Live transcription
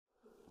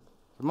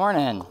Good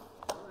morning.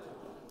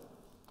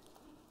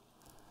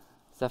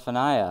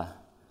 Zephaniah.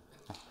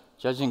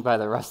 Judging by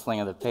the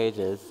rustling of the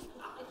pages,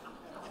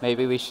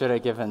 maybe we should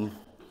have given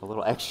a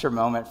little extra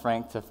moment,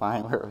 Frank, to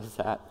find where it was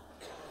at.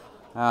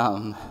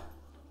 My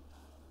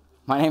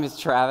name is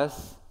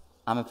Travis.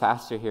 I'm a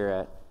pastor here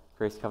at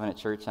Grace Covenant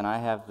Church, and I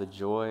have the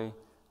joy,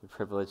 the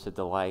privilege, the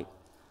delight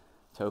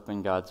to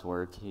open God's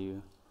Word to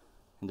you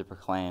and to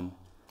proclaim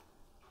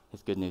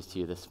His good news to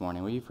you this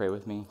morning. Will you pray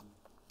with me?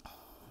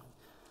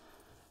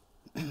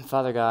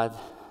 Father God,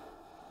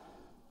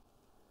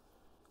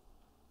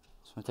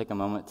 just want to take a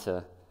moment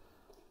to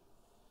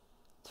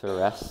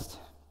rest,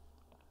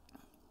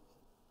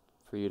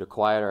 for you to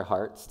quiet our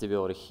hearts, to be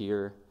able to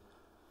hear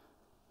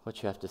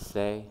what you have to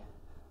say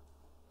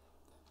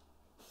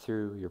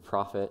through your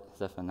prophet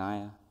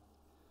Zephaniah.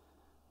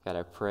 God,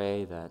 I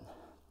pray that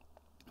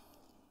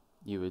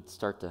you would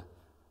start to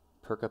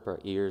perk up our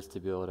ears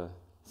to be able to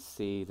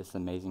see this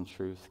amazing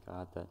truth,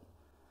 God, that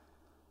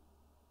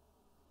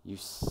you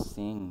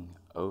sing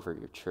over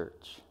your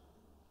church.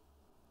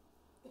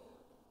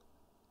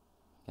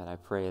 God, I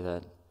pray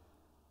that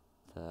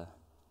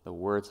the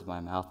words of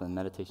my mouth and the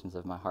meditations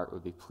of my heart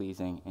would be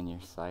pleasing in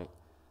your sight.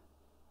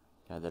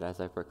 God, that as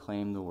I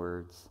proclaim the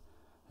words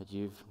that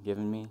you've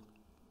given me,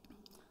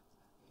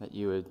 that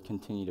you would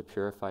continue to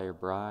purify your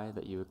bride,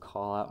 that you would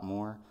call out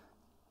more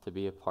to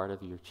be a part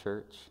of your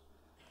church,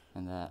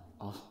 and that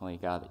ultimately,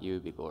 God, that you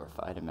would be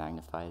glorified and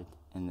magnified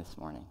in this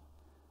morning.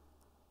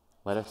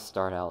 Let us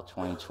start out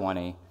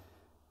 2020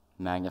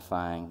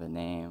 magnifying the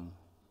name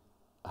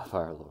of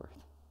our Lord.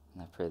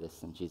 And I pray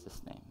this in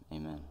Jesus' name.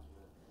 Amen.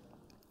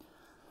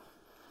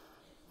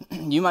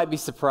 You might be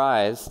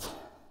surprised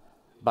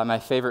by my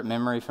favorite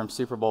memory from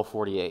Super Bowl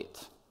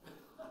 48.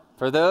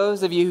 For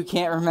those of you who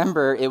can't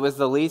remember, it was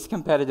the least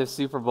competitive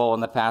Super Bowl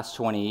in the past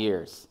 20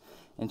 years.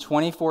 In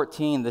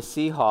 2014, the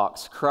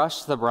Seahawks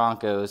crushed the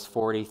Broncos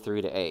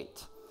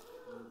 43-8.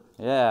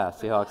 Yeah,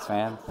 Seahawks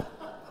fans.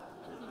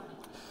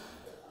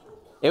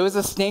 It was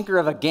a stinker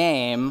of a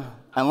game,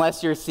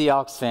 unless you're a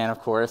Seahawks fan, of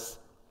course.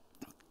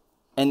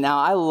 And now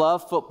I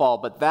love football,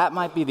 but that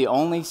might be the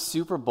only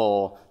Super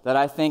Bowl that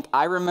I think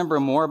I remember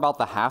more about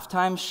the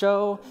halftime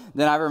show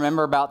than I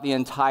remember about the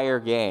entire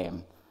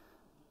game.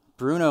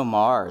 Bruno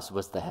Mars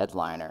was the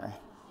headliner.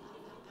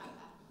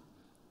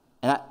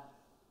 And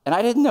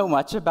I didn't know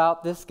much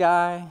about this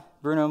guy,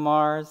 Bruno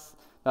Mars,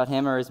 about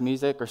him or his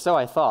music, or so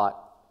I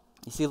thought.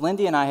 You see,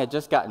 Lindy and I had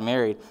just gotten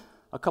married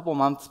a couple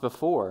months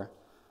before,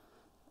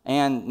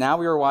 and now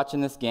we were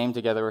watching this game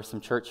together with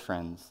some church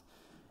friends.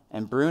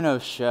 And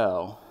Bruno's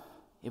show,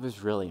 it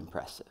was really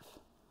impressive.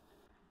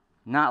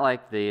 Not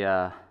like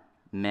the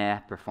meh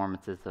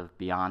performances of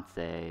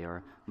Beyonce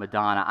or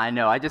Madonna. I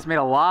know, I just made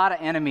a lot of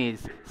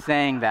enemies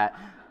saying that,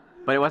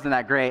 but it wasn't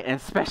that great, and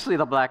especially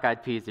the Black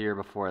Eyed Peas the year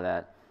before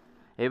that.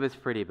 It was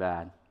pretty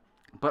bad.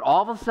 But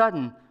all of a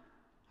sudden,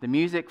 the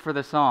music for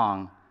the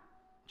song,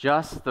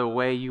 Just the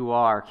Way You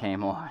Are,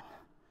 came on,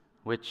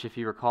 which, if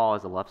you recall,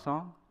 is a love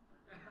song.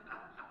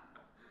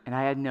 And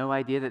I had no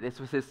idea that this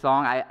was his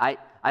song. I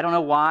don't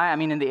know why. I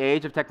mean, in the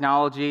age of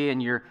technology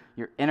and your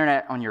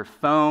internet on your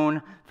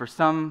phone, for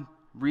some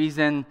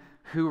reason,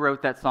 who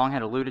wrote that song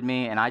had eluded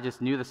me, and I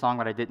just knew the song,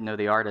 but I didn't know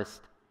the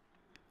artist.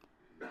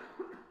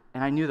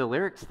 And I knew the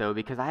lyrics, though,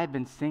 because I had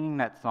been singing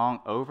that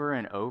song over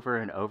and over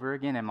and over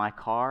again in my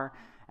car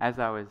as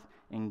I was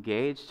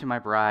engaged to my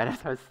bride, as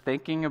I was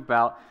thinking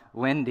about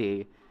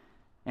Lindy.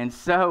 And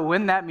so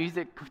when that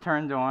music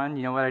turned on,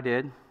 you know what I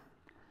did?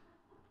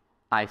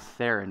 I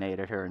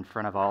serenaded her in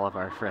front of all of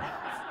our friends.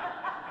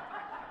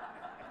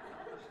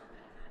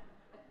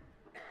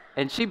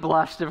 And she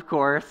blushed, of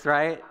course,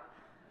 right?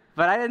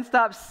 But I didn't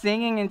stop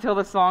singing until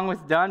the song was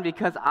done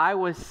because I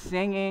was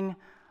singing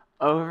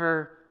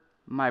over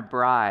my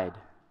bride.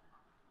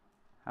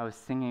 I was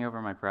singing over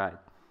my bride.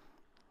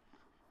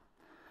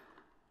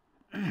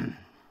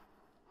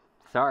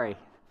 Sorry.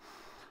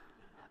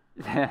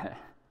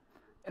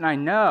 And I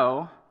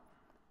know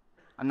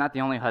I'm not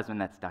the only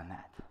husband that's done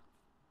that.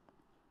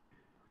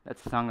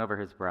 That's sung over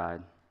his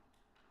bride.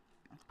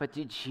 But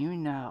did you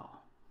know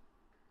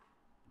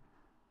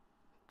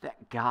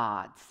that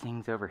God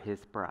sings over his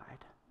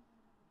bride?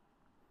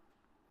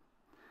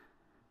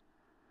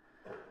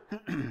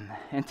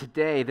 And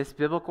today, this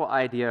biblical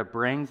idea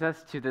brings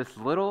us to this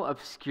little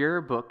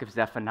obscure book of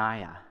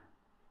Zephaniah,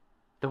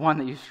 the one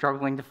that you're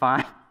struggling to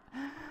find.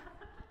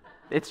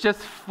 It's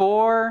just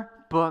 4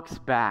 books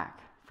back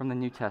from the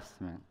New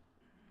Testament.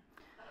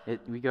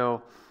 We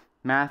go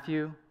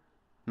Matthew,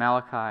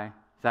 Malachi,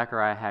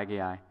 Zechariah,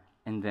 Haggai,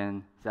 and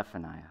then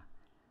Zephaniah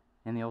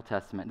in the Old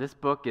Testament. This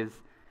book is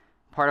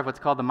part of what's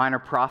called the Minor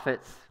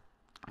Prophets,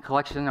 a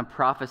collection of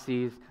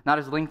prophecies, not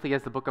as lengthy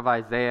as the book of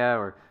Isaiah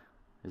or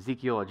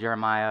Ezekiel or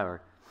Jeremiah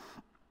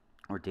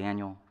or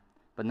Daniel,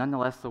 but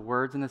nonetheless, the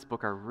words in this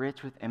book are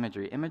rich with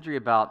imagery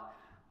about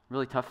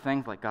really tough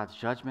things like God's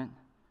judgment,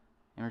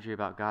 imagery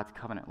about God's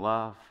covenant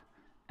love,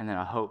 and then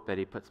a hope that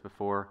he puts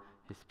before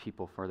his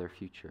people for their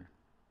future.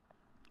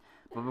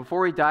 But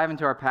before we dive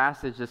into our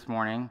passage this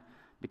morning,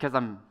 because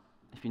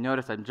if you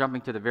notice, I'm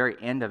jumping to the very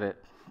end of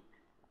it,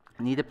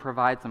 need to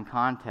provide some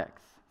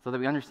context so that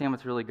we understand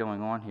what's really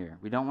going on here.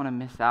 We don't want to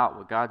miss out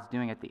what God's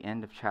doing at the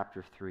end of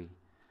chapter 3.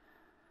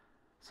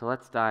 So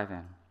let's dive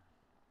in.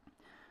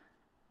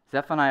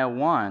 Zephaniah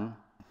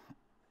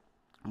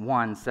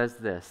 1:1 says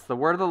this: "The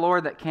word of the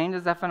Lord that came to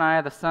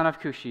Zephaniah the son of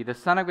Cushi, the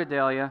son of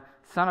Gedaliah,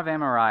 son of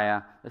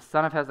Amariah, the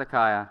son of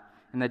Hezekiah,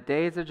 in the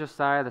days of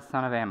Josiah the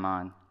son of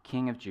Ammon,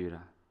 king of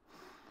Judah."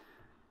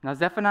 Now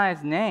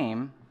Zephaniah's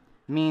name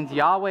means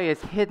Yahweh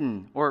is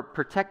hidden or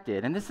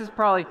protected. And this is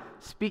probably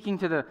speaking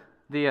to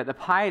the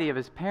piety of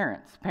his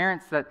parents.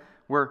 Parents that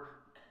were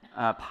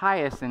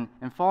pious and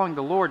following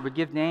the Lord would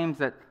give names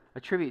that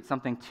attribute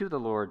something to the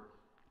Lord.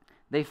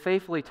 They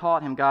faithfully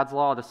taught him God's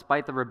law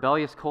despite the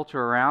rebellious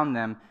culture around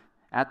them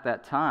at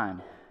that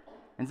time.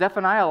 And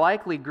Zephaniah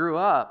likely grew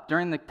up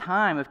during the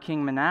time of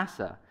King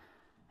Manasseh,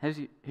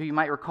 who you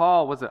might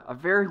recall was a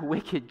very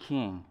wicked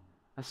king,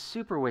 a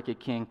super wicked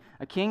king,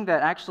 a king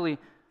that actually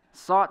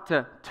sought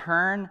to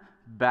turn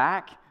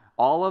back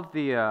all of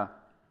the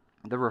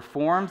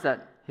reforms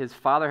that his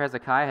father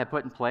Hezekiah had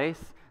put in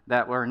place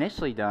that were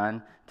initially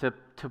done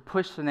to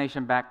push the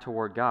nation back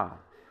toward God.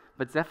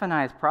 But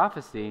Zephaniah's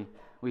prophecy,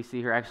 we see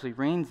here, actually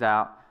reigns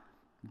out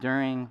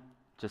during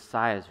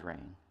Josiah's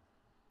reign.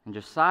 And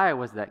Josiah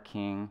was that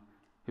king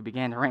who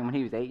began to reign when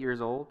he was 8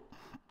 years old.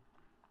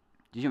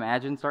 Did you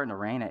imagine starting to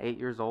reign at 8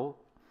 years old?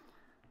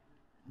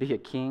 Be a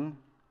king?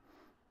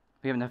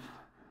 We have enough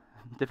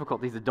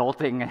difficulties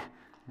adulting at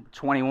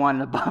 21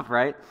 and above,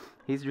 right?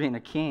 He's being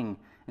a king.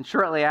 And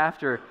shortly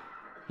after,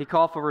 he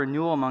called for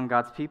renewal among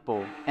God's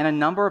people. And a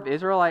number of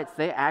Israelites,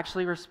 they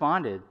actually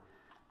responded.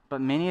 But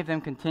many of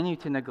them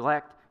continued to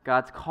neglect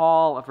God's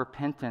call of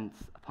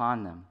repentance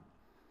upon them.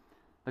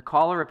 The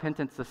call of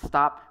repentance to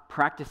stop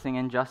practicing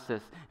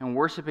injustice and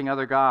worshiping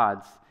other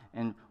gods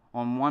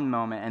on one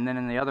moment, and then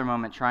in the other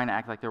moment trying to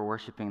act like they're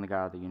worshiping the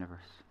God of the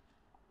universe.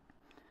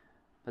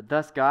 But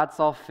thus God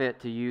saw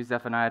fit to use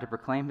Zephaniah to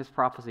proclaim his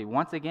prophecy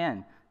once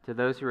again to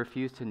those who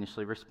refused to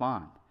initially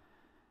respond.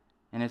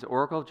 And his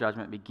oracle of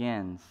judgment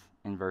begins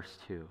in verse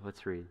 2.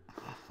 Let's read.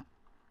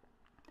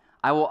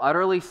 "I will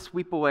utterly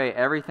sweep away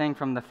everything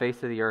from the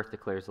face of the earth,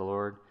 declares the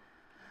Lord.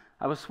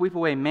 I will sweep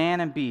away man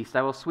and beast.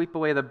 I will sweep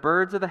away the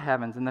birds of the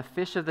heavens and the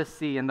fish of the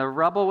sea and the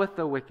rubble with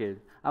the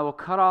wicked. I will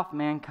cut off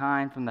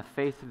mankind from the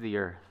face of the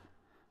earth,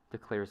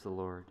 declares the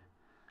Lord.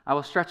 I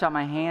will stretch out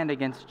my hand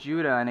against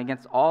Judah and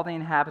against all the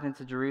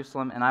inhabitants of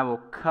Jerusalem, and I will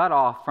cut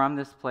off from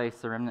this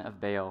place the remnant of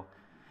Baal,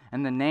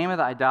 and the name of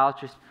the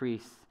idolatrous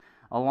priests,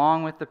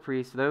 along with the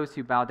priests, those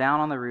who bow down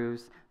on the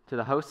roofs to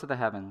the hosts of the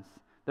heavens,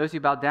 those who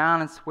bow down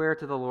and swear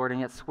to the Lord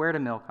and yet swear to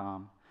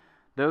Milcom,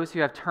 those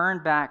who have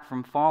turned back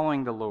from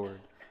following the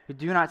Lord, who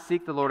do not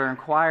seek the Lord or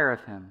inquire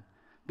of him.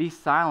 Be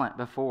silent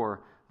before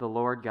the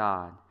Lord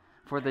God,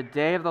 for the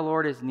day of the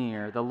Lord is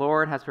near. The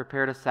Lord has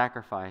prepared a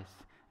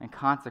sacrifice and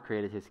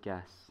consecrated his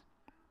guests."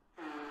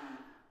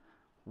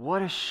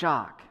 What a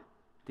shock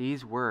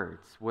these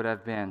words would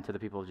have been to the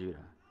people of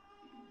Judah.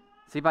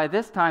 See, by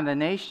this time, the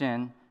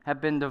nation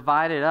had been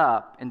divided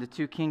up into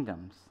two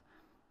kingdoms,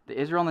 the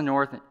Israel in the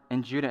north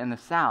and Judah in the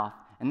south.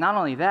 And not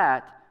only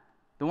that,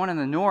 the one in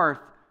the north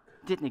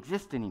didn't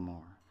exist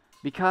anymore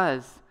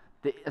because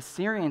the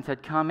Assyrians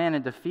had come in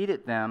and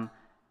defeated them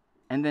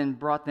and then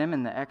brought them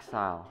into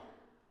exile.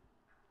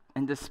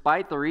 And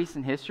despite the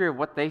recent history of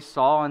what they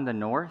saw in the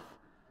north,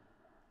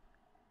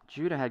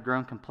 Judah had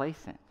grown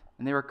complacent.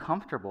 And they were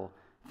comfortable,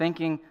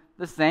 thinking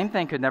the same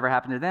thing could never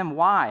happen to them.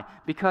 Why?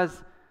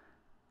 Because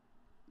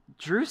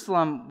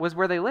Jerusalem was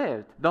where they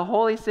lived. The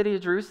holy city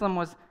of Jerusalem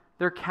was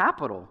their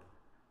capital.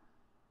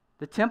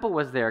 The temple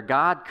was there.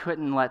 God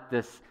couldn't let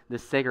this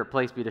sacred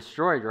place be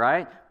destroyed,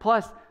 right?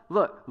 Plus,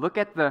 look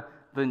at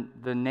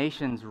the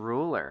nation's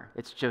ruler.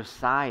 It's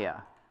Josiah.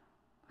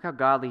 Look how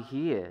godly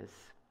he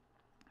is.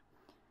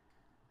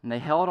 And they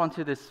held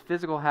onto this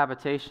physical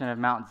habitation of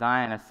Mount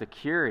Zion as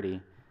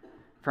security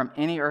from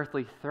any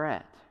earthly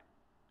threat,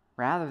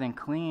 rather than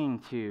clinging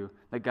to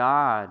the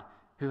God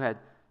who had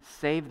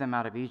saved them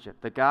out of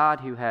Egypt, the God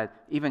who had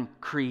even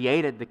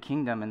created the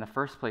kingdom in the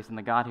first place, and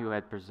the God who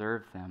had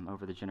preserved them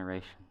over the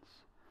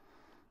generations.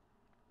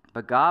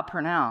 But God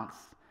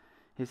pronounced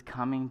his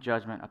coming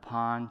judgment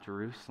upon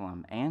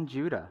Jerusalem and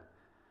Judah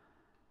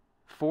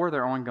for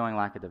their ongoing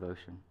lack of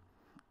devotion.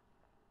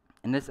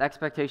 And this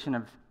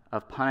expectation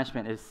of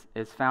punishment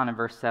is found in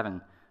verse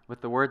 7 with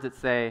the words that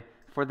say,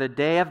 "For the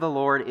day of the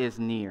Lord is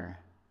near."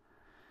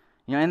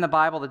 You know, in the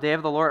Bible, the day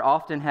of the Lord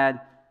often had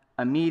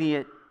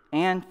immediate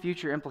and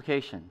future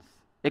implications.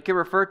 It could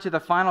refer to the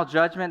final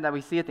judgment that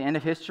we see at the end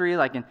of history,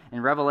 like in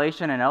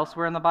Revelation and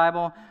elsewhere in the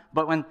Bible.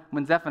 But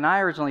when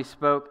Zephaniah originally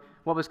spoke,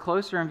 what was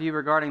closer in view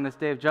regarding this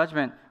day of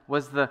judgment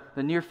was the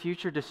near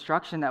future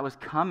destruction that was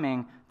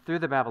coming through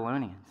the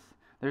Babylonians.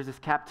 There's this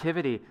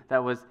captivity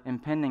that was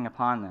impending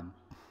upon them.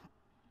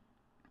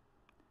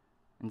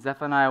 And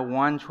Zephaniah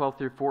 1:12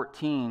 through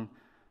 14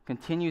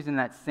 continues in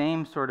that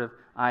same sort of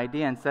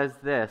idea and says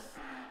this: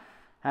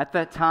 "At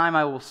that time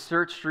I will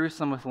search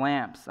Jerusalem with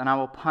lamps, and I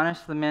will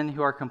punish the men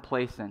who are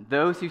complacent,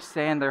 those who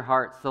say in their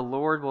hearts, 'The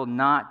Lord will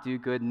not do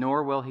good,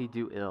 nor will he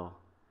do ill.'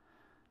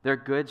 Their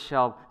goods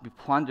shall be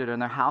plundered,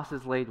 and their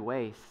houses laid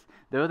waste.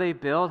 Though they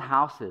build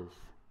houses,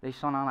 they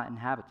shall not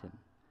inhabit them.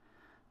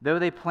 Though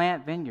they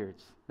plant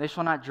vineyards, they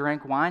shall not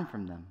drink wine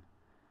from them.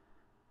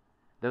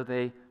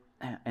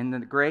 And the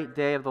great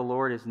day of the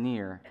Lord is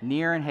near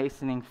and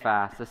hastening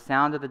fast. The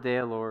sound of the day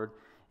of the Lord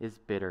is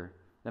bitter.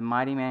 The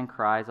mighty man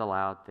cries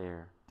aloud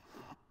there.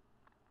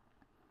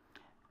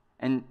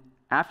 And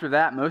after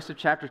that, most of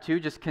chapter 2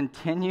 just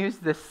continues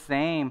the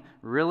same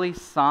really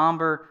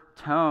somber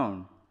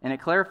tone. And it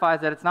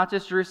clarifies that it's not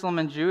just Jerusalem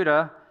and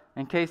Judah,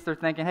 in case they're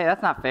thinking, hey,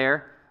 that's not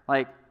fair.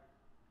 Like,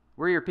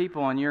 we're your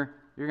people and you're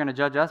going to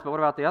judge us, but what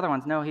about the other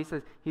ones? No, he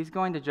says he's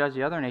going to judge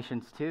the other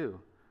nations too.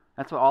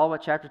 That's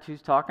what chapter 2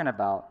 is talking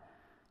about.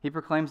 He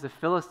proclaims the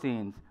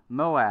Philistines,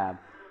 Moab,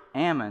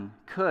 Ammon,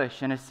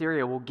 Cush, and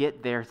Assyria will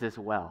get theirs as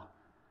well.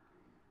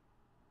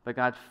 But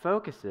God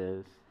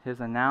focuses his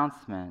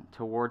announcement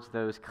towards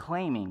those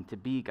claiming to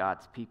be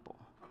God's people,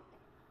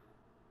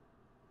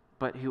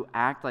 but who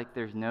act like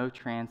there's no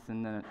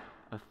transcendent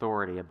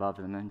authority above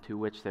them and to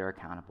which they're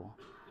accountable.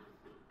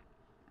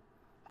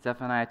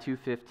 Zephaniah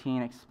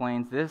 2:15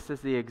 explains, this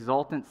is the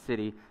exultant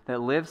city that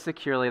lives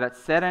securely, that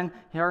said in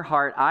her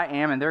heart, I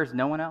am, and there is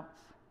no one else.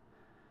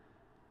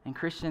 And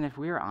Christian, if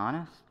we are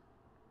honest,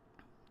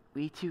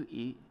 we too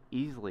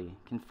easily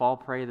can fall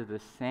prey to the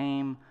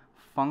same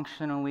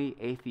functionally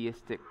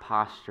atheistic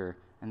posture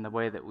in the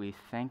way that we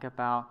think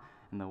about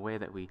and the way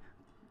that we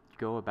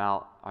go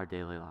about our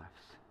daily lives.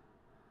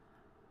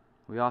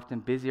 We often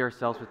busy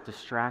ourselves with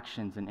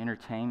distractions and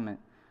entertainment,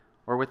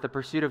 or with the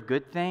pursuit of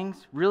good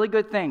things, really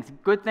good things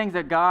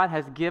that God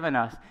has given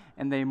us,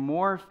 and they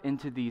morph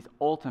into these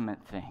ultimate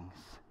things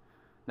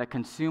that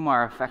consume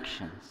our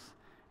affections,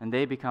 and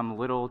they become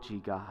little g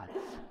gods.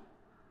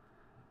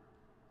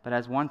 But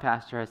as one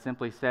pastor has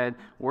simply said,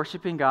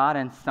 worshiping God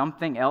and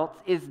something else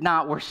is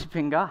not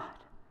worshiping God.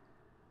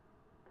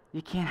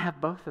 You can't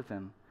have both of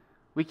them.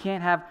 We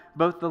can't have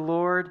both the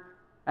Lord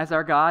as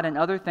our God and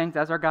other things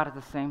as our God at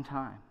the same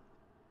time.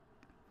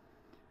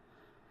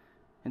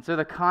 And so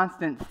the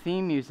constant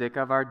theme music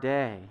of our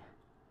day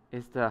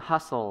is to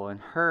hustle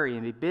and hurry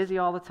and be busy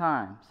all the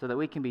time so that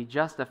we can be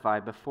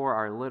justified before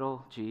our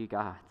little g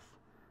gods.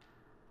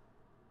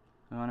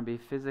 We want to be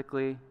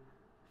physically,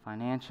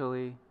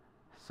 financially,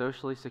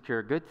 socially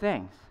secure, good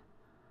things.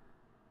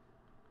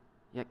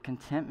 Yet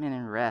contentment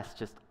and rest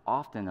just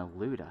often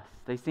elude us.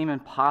 They seem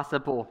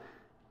impossible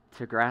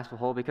to grasp a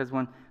hold, because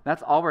when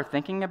that's all we're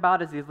thinking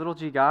about is these little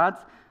g gods,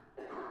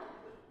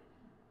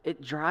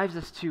 it drives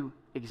us to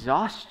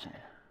exhaustion.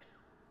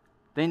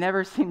 They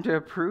never seem to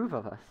approve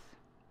of us.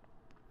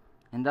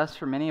 And thus,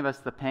 for many of us,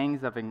 the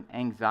pangs of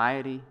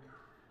anxiety,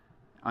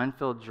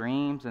 unfilled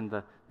dreams, and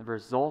the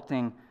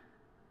resulting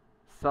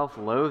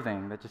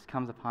self-loathing that just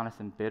comes upon us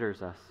and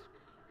bitters us.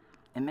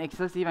 It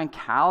makes us even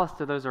callous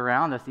to those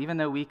around us, even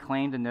though we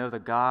claim to know the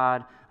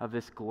God of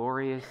this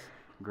glorious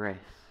grace.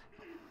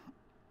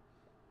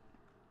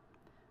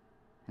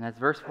 And as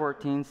verse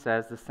 14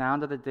 says, the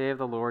sound of the day of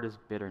the Lord is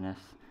bitterness,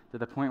 to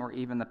the point where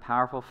even the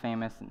powerful,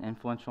 famous, and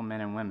influential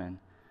men and women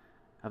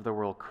of the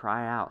world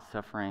cry out,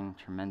 suffering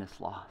tremendous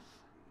loss.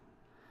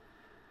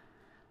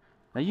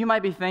 Now you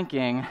might be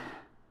thinking,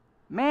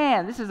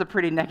 man, this is a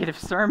pretty negative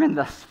sermon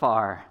thus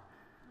far.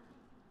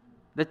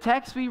 The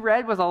text we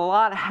read was a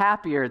lot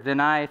happier than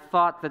I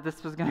thought that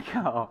this was going to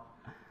go.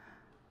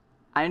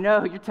 I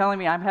know you're telling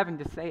me I'm having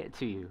to say it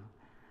to you.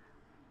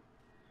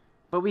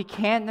 But we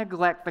can't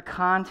neglect the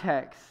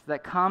context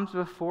that comes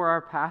before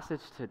our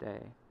passage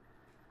today.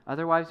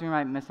 Otherwise, we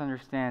might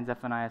misunderstand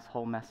Zephaniah's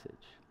whole message.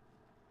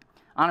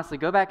 Honestly,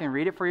 go back and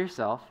read it for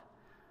yourself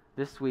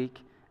this week,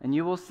 and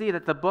you will see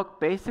that the book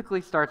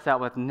basically starts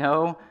out with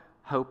no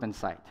hope in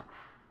sight.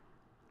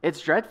 It's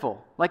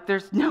dreadful, like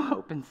there's no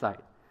hope in sight.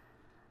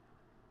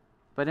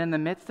 But in the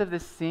midst of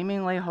this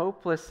seemingly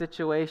hopeless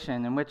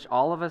situation in which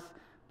all of us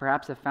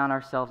perhaps have found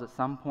ourselves at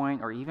some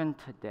point or even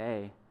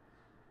today,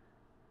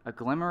 a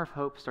glimmer of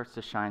hope starts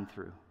to shine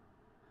through.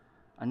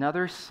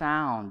 Another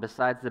sound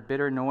besides the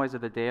bitter noise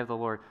of the day of the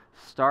Lord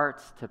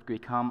starts to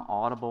become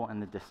audible in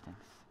the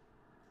distance.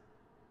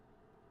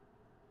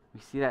 We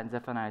see that in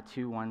Zephaniah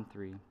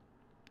 2:1-3.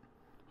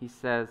 He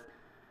says,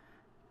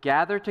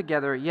 gather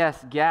together,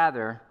 yes,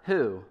 gather,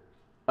 who?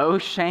 O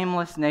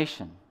shameless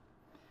nation.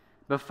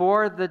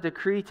 Before the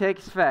decree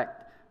takes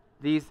effect,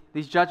 these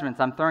judgments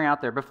I'm throwing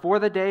out there, before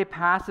the day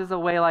passes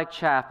away like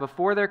chaff,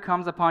 before there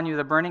comes upon you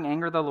the burning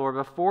anger of the Lord,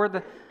 before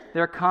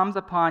there comes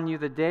upon you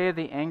the day of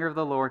the anger of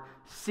the Lord,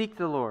 seek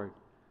the Lord.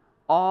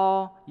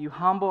 All you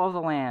humble of the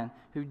land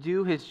who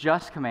do his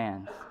just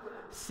commands,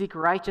 seek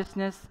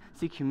righteousness,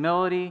 seek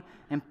humility,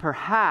 and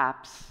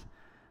perhaps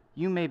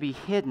you may be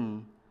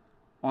hidden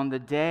on the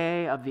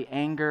day of the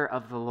anger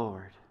of the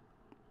Lord.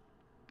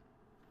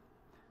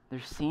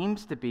 There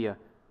seems to be a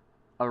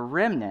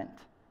remnant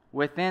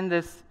within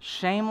this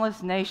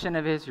shameless nation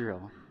of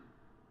Israel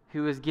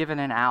who is given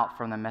an out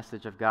from the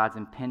message of God's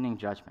impending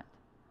judgment.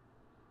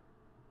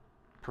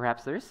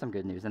 Perhaps there is some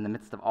good news in the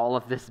midst of all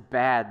of this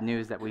bad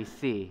news that we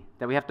see,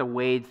 that we have to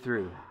wade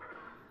through.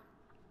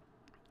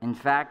 In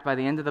fact, by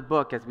the end of the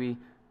book, as we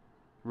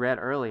read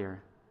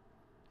earlier,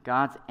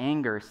 God's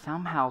anger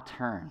somehow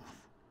turns.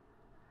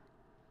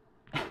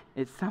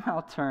 It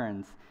somehow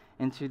turns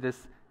into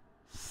this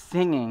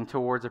singing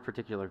towards a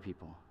particular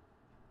people.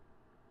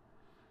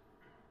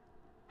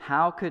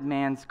 How could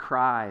man's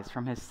cries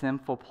from his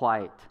sinful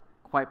plight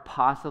quite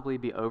possibly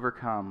be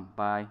overcome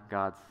by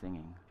God's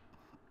singing?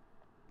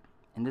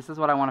 And this is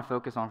what I want to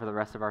focus on for the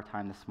rest of our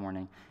time this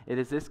morning. It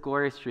is this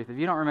glorious truth. If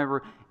you don't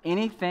remember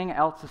anything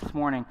else this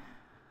morning,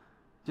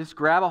 just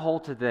grab a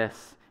hold to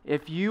this.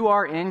 If you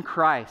are in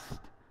Christ,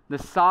 the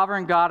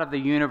sovereign God of the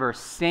universe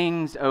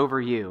sings over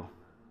you.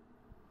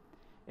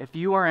 If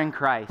you are in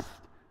Christ,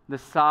 the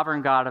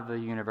sovereign God of the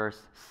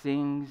universe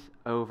sings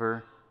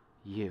over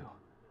you.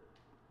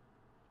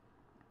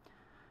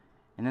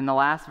 And in the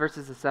last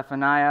verses of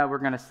Zephaniah, we're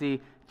going to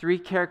see three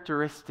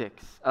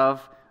characteristics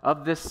of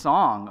this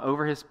song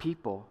over his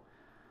people.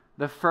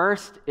 The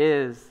first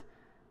is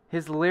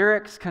his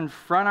lyrics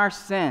confront our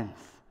sins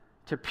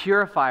to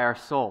purify our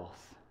souls.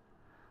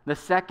 The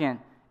second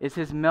is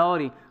his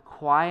melody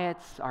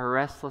quiets our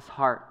restless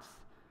hearts,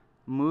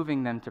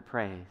 moving them to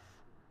praise.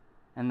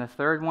 And the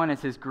third one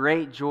is his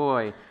great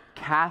joy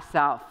casts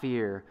out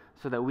fear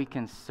so that we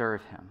can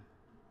serve him.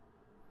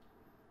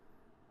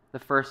 The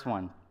first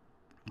one,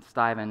 let's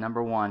dive in.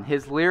 Number one,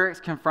 his lyrics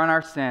confront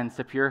our sins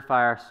to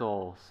purify our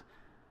souls.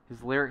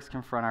 His lyrics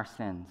confront our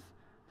sins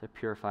to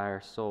purify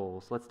our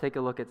souls. Let's take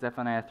a look at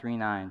Zephaniah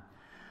 3:9.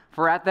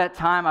 For at that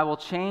time I will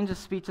change the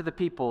speech of the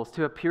peoples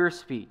to a pure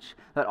speech,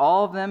 that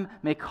all of them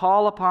may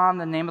call upon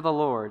the name of the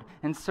Lord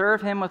and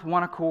serve him with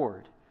one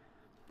accord.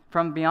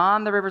 From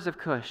beyond the rivers of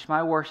Cush,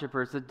 my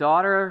worshipers, the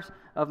daughters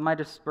of my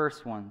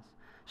dispersed ones,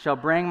 shall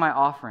bring my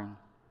offering.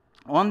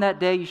 On that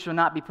day you shall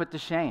not be put to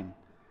shame,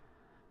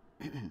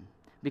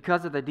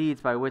 because of the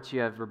deeds by which you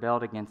have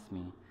rebelled against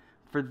me.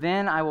 For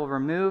then I will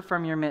remove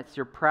from your midst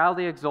your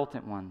proudly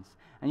exultant ones,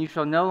 and you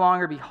shall no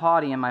longer be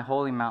haughty in my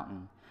holy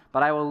mountain.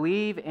 But I will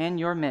leave in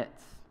your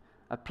midst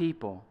a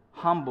people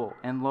humble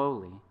and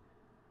lowly.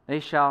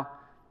 They shall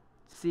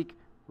seek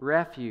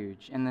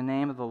refuge in the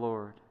name of the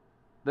Lord.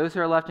 Those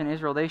who are left in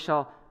Israel, they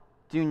shall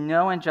do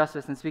no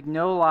injustice and speak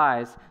no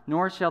lies,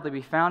 nor shall there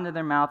be found in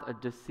their mouth a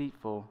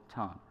deceitful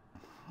tongue.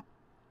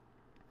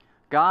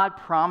 God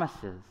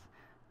promises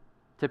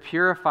to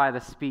purify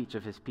the speech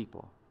of his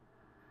people.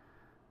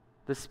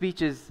 The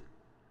speech is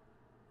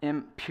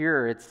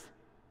impure. It's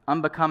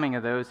unbecoming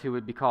of those who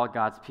would be called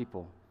God's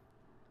people,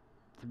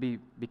 to be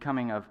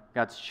becoming of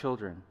God's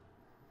children.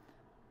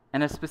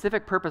 And a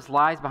specific purpose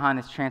lies behind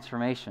this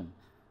transformation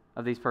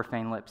of these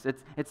profane lips.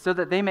 It's so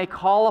that they may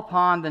call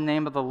upon the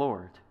name of the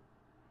Lord.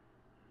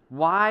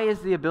 Why is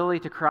the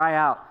ability to cry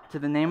out to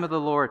the name of the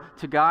Lord,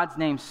 to God's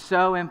name,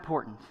 so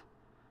important?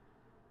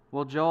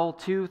 Well, Joel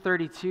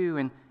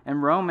 2:32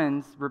 and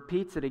Romans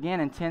repeats it again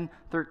in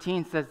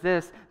 10:13 says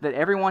this, that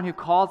everyone who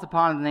calls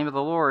upon the name of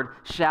the Lord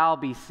shall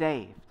be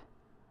saved.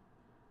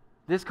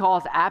 This call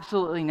is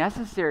absolutely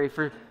necessary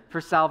for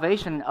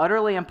salvation and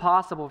utterly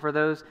impossible for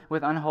those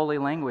with unholy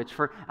language.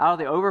 For out of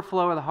the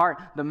overflow of the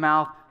heart, the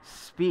mouth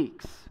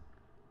speaks.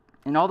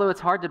 And although it's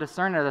hard to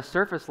discern at a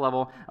surface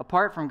level,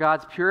 apart from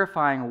God's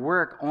purifying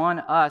work on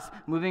us,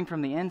 moving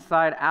from the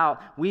inside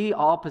out, we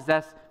all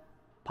possess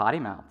potty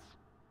mouths.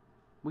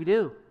 We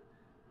do.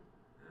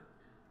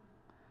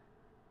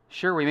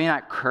 Sure, we may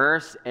not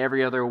curse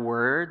every other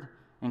word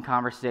in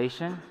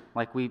conversation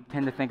like we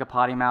tend to think a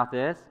potty mouth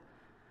is,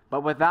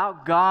 but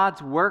without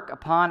God's work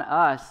upon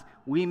us,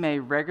 we may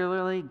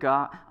regularly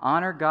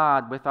honor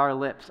God with our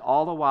lips,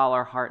 all the while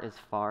our heart is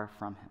far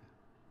from him.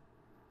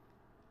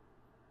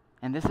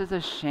 And this is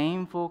a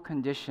shameful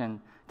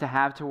condition to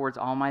have towards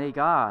Almighty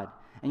God.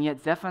 And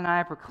yet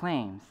Zephaniah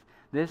proclaims,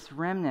 this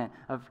remnant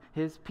of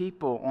his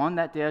people on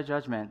that day of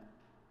judgment,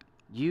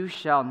 you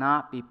shall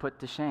not be put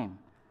to shame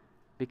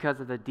because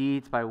of the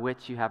deeds by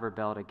which you have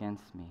rebelled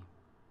against me.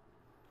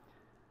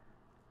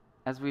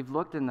 As we've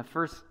looked in the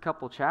first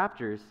couple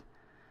chapters,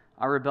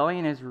 our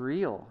rebellion is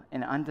real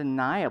and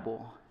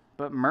undeniable,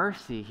 but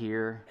mercy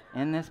here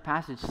in this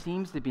passage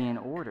seems to be in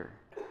order.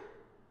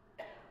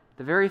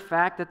 The very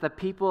fact that the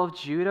people of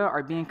Judah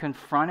are being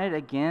confronted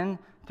again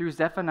through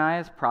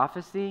Zephaniah's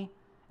prophecy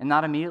and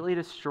not immediately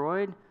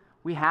destroyed,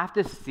 we have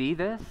to see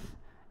this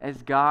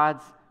as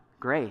God's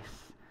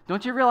grace.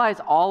 Don't you realize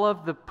all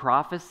of the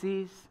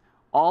prophecies,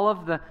 all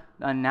of the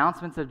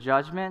announcements of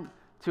judgment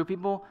to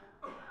people,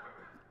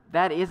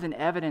 that is an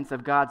evidence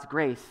of God's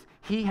grace.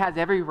 He has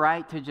every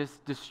right to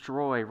just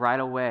destroy right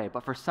away,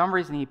 but for some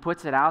reason he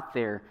puts it out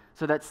there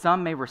so that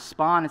some may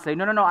respond and say,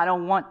 no,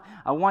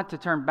 I want to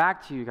turn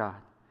back to you, God.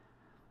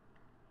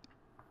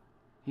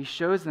 He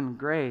shows them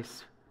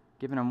grace,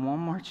 giving them one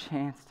more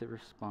chance to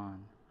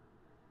respond.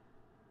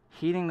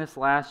 Heeding this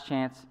last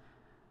chance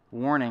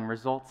warning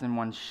results in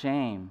one's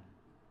shame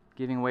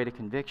giving way to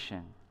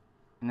conviction,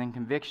 and then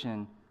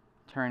conviction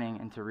turning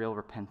into real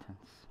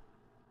repentance.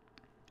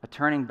 A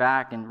turning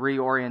back and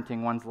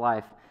reorienting one's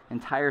life,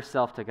 entire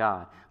self to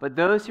God. But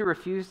those who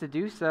refuse to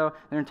do so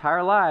their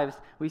entire lives,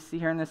 we see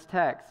here in this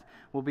text,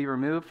 will be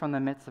removed from the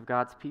midst of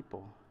God's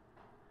people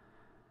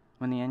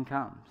when the end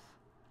comes.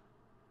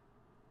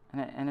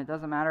 And it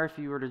doesn't matter if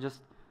you were to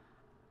just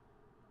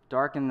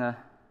darken the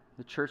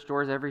church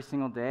doors every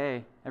single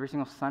day, every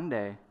single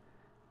Sunday.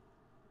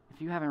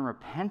 If you haven't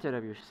repented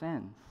of your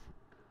sins,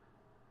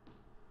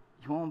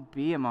 you won't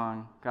be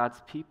among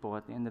God's people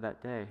at the end of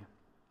that day.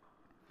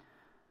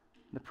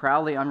 The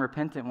proudly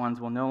unrepentant ones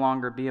will no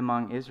longer be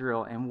among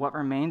Israel, and what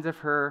remains of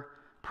her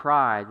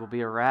pride will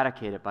be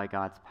eradicated by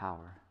God's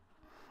power.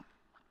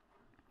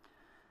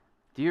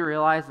 Do you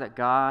realize that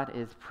God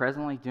is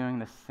presently doing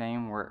the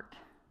same work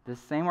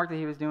that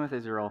he was doing with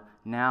Israel,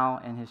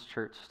 now in his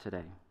church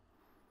today?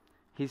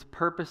 He's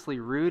purposely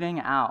rooting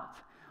out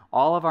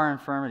all of our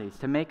infirmities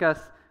to make us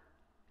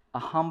a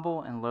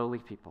humble and lowly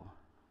people.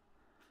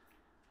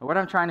 But what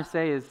I'm trying to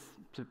say is,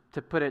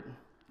 to put it,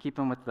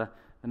 keeping with the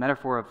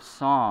metaphor of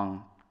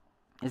song,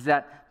 is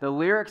that the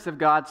lyrics of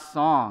God's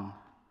song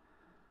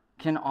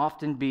can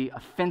often be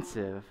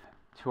offensive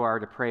to our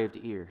depraved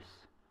ears.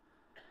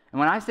 And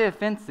when I say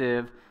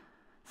offensive,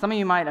 some of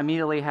you might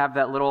immediately have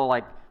that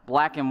little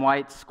black and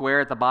white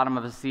square at the bottom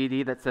of a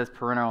CD that says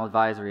parental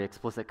advisory,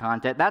 explicit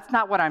content. That's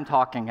not what I'm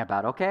talking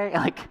about, okay?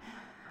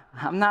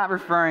 I'm not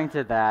referring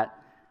to that.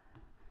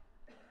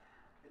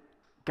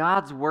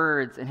 God's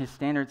words and his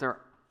standards are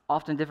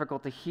often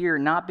difficult to hear,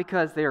 not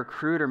because they are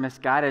crude or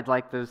misguided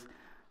like those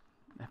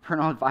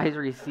parental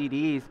advisory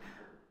CDs,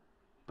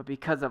 but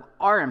because of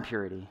our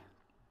impurity,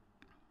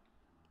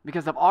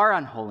 because of our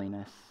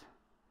unholiness.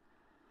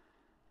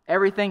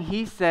 Everything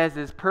he says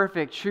is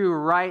perfect, true,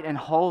 right, and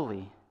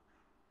holy.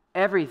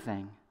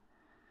 Everything.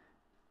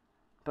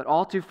 But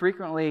all too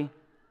frequently,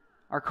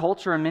 our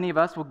culture and many of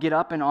us will get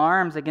up in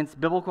arms against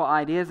biblical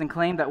ideas and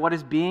claim that what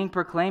is being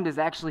proclaimed is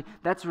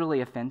that's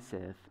really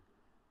offensive.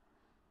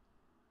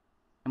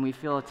 And we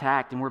feel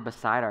attacked and we're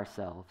beside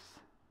ourselves.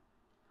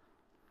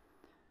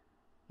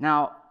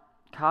 Now,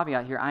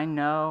 caveat here, I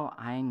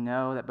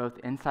know that both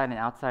inside and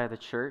outside of the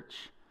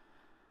church,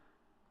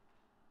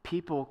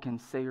 people can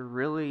say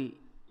really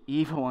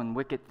evil and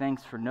wicked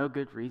things for no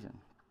good reason.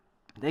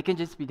 They can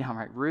just be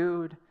downright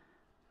rude.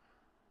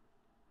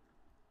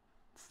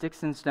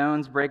 Sticks and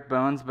stones break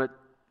bones, but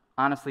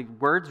honestly,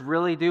 words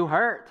really do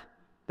hurt.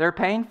 They're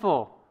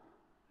painful.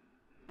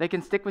 They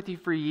can stick with you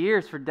for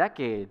years, for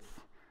decades.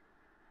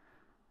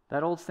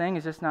 That old saying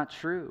is just not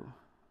true.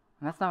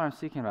 And that's not what I'm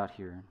speaking about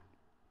here.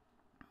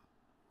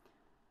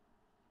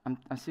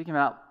 I'm speaking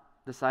about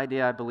this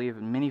idea, I believe,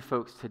 many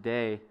folks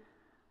today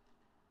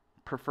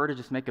prefer to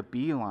just make a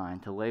beeline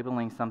to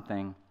labeling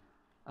something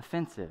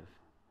offensive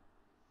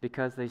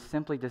because they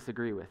simply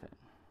disagree with it.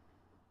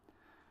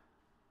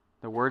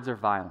 The words are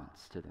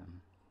violence to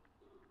them.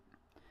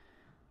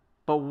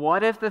 But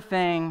what if the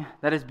thing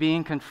that is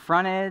being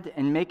confronted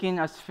and making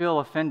us feel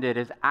offended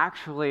is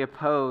actually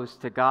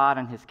opposed to God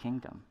and his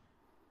kingdom?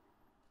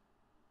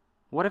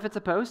 What if it's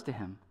opposed to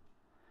him?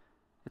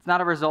 It's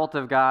not a result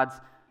of God's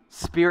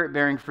Spirit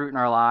bearing fruit in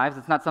our lives.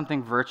 It's not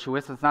something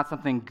virtuous. It's not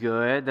something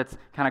good that's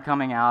kind of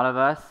coming out of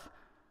us.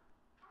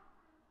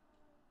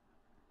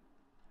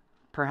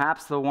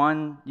 Perhaps the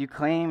one you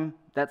claim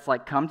that's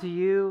come to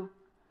you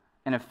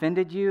and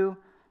offended you,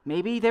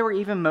 maybe they were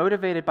even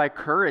motivated by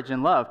courage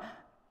and love.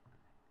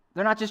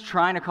 They're not just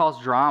trying to cause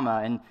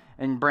drama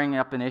and bring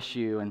up an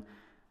issue, and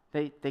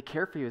they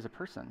care for you as a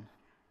person.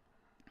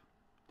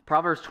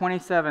 Proverbs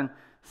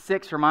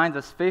 27:6 reminds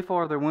us, faithful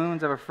are the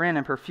wounds of a friend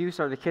and profuse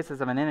are the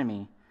kisses of an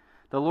enemy.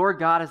 The Lord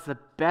God is the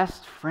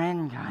best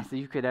friend, guys, that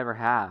you could ever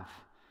have.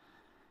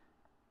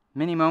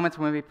 Many moments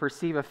when we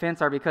perceive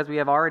offense are because we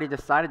have already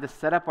decided to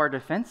set up our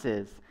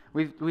defenses.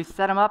 We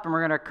set them up and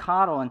we're going to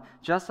coddle and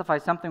justify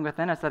something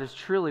within us that is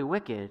truly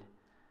wicked.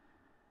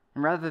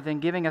 And rather than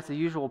giving us a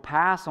usual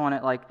pass on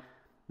it like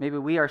maybe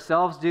we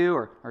ourselves do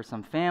or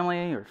some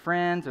family or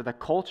friends or the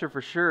culture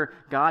for sure,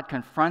 God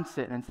confronts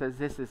it and says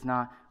this is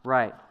not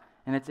right.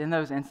 And it's in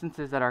those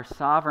instances that our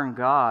sovereign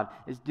God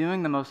is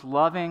doing the most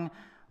loving,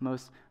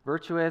 most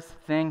virtuous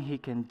thing he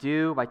can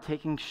do by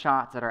taking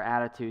shots at our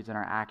attitudes and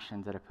our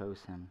actions that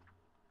oppose him.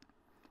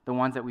 The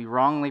ones that we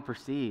wrongly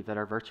perceive that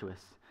are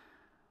virtuous.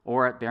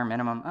 Or at bare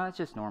minimum, it's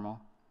just normal.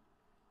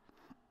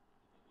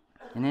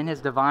 And in his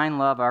divine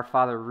love, our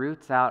Father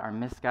roots out our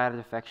misguided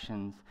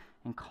affections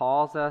and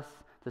calls us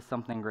to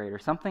something greater,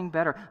 something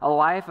better, a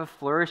life of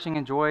flourishing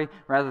and joy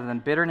rather than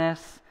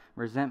bitterness,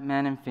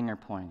 resentment, and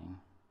finger-pointing.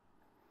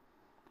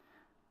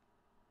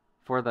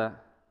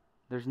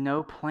 There's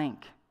no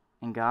plank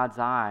in God's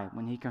eye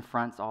when he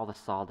confronts all the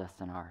sawdust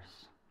in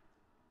ours.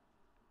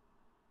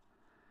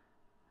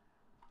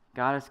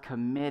 God is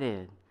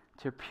committed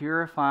to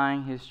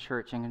purifying his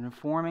church and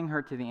conforming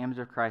her to the image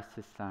of Christ,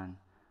 his Son.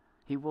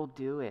 He will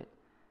do it.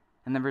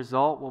 And the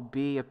result will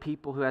be a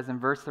people who, as in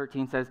verse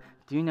 13 says,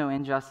 do no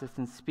injustice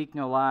and speak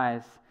no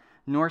lies,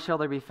 nor shall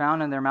there be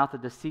found in their mouth a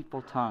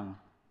deceitful tongue.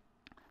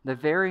 The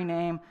very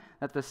name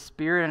that the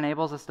Spirit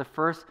enables us to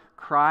first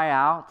cry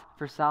out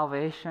for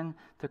salvation,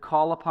 to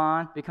call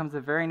upon, becomes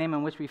the very name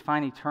in which we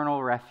find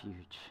eternal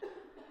refuge.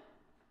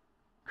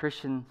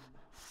 Christians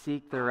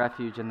seek their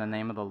refuge in the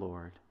name of the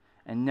Lord.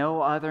 And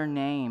no other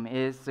name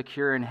is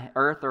secure in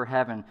earth or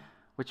heaven,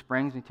 which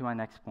brings me to my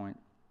next point.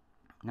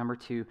 Number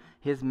 2,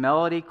 his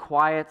melody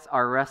quiets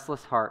our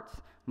restless hearts,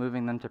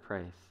 moving them to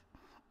praise.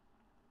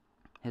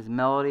 His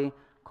melody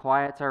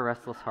quiets our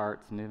restless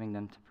hearts, moving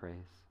them to praise.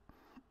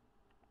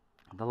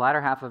 The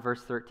latter half of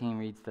verse 13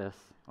 reads this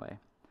way: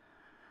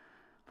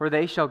 For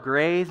they shall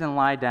graze and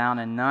lie down,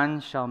 and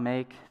none shall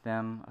make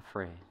them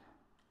afraid.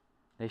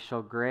 They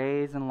shall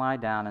graze and lie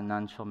down, and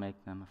none shall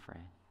make them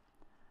afraid.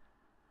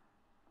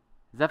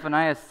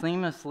 Zephaniah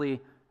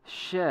seamlessly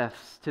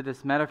shifts to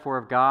this metaphor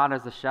of God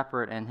as a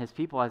shepherd and his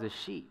people as his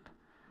sheep.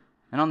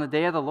 And on the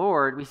day of the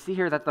Lord, we see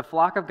here that the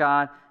flock of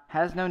God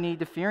has no need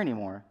to fear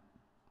anymore.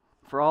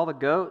 For all the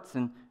goats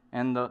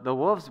and the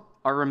wolves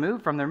are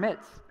removed from their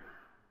midst.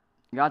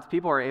 God's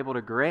people are able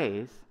to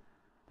graze.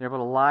 They're able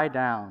to lie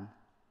down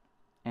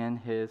in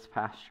his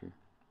pasture.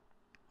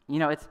 You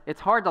know, it's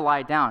hard to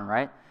lie down,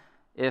 right?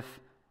 If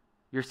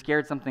you're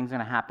scared something's going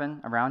to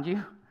happen around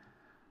you.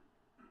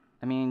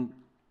 I mean,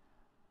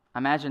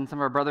 imagine some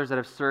of our brothers that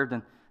have served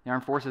in the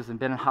armed forces and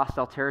been in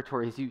hostile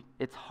territories.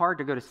 It's hard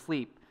to go to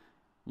sleep.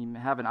 You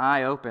have an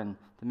eye open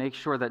to make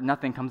sure that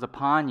nothing comes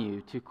upon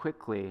you too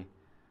quickly.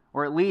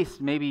 Or at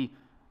least maybe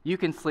you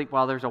can sleep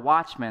while there's a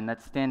watchman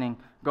that's standing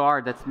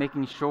guard, that's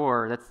making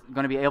sure, that's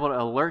going to be able to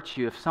alert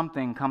you if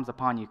something comes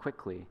upon you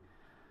quickly.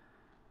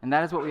 And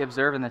that is what we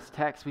observe in this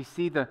text. We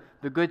see the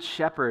good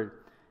shepherd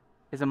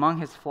is among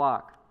his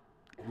flock,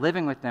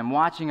 living with them,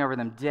 watching over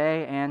them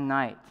day and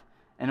night.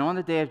 And on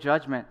the day of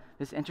judgment,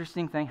 this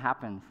interesting thing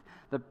happens.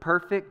 The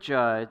perfect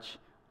judge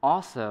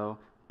also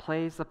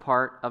plays the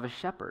part of a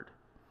shepherd.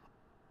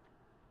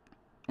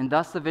 And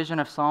thus the vision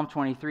of Psalm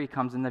 23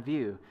 comes into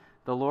view.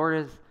 The Lord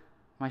is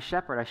my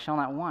shepherd, I shall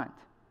not want.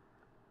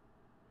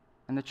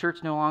 And the church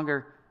no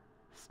longer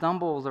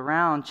stumbles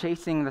around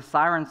chasing the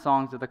siren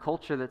songs of the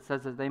culture that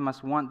says that they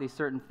must want these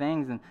certain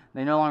things, and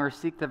they no longer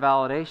seek the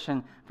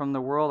validation from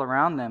the world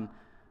around them.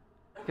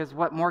 Because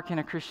what more can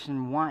a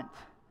Christian want?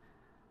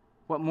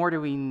 What more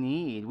do we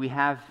need? We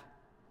have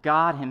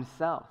God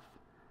himself.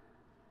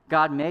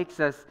 God makes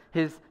us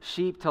his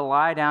sheep to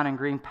lie down in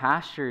green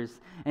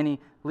pastures, and he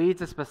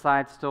leads us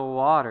beside still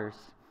waters.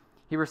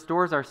 He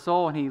restores our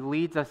soul, and he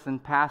leads us in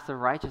paths of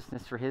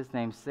righteousness for his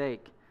name's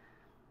sake.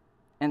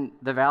 And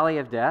the valley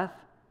of death,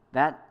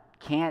 that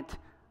can't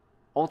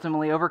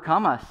ultimately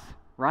overcome us,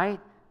 right?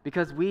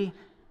 Because we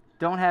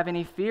don't have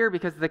any fear,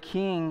 because the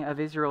King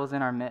of Israel is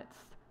in our midst,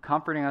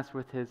 comforting us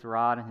with his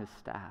rod and his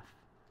staff.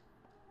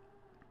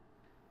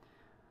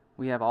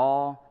 We have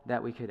all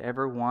that we could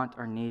ever want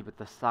or need with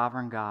the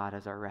sovereign God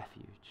as our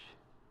refuge.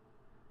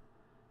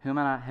 Whom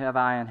have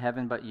I in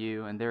heaven but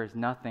you, and there is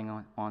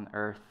nothing on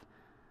earth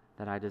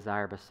that I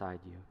desire beside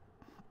you.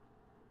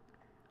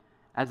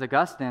 As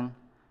Augustine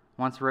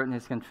once wrote in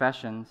his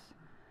Confessions,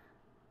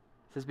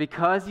 it says,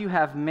 because you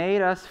have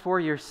made us for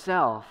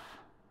yourself,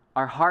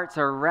 our hearts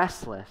are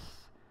restless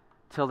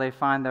till they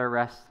find their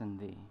rest in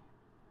thee.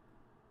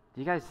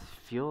 Do you guys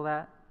feel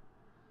that?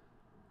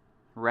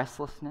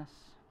 Restlessness?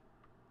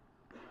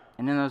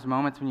 And in those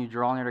moments when you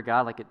draw near to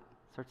God, like it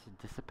starts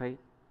to dissipate.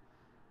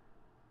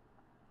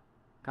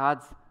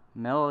 God's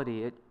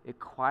melody, it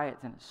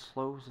quiets and it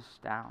slows us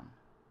down.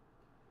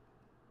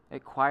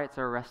 It quiets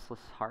our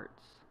restless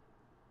hearts.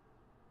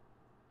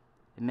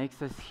 It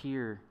makes us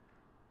hear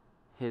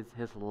his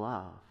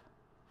love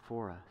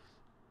for us.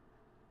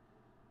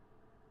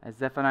 As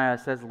Zephaniah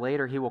says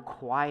later, he will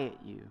quiet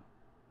you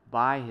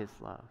by his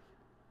love.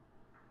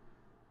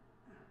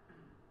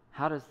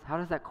 How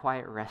does that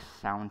quiet rest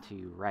sound to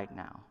you right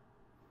now?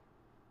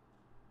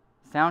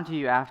 Sound to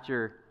you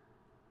after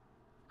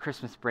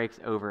Christmas break's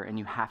over and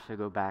you have to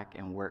go back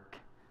and work.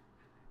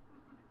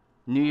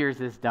 New Year's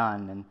is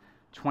done and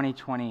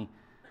 2020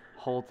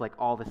 holds like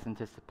all this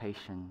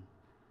anticipation,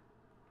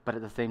 but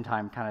at the same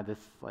time kind of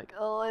this like,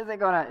 oh, is it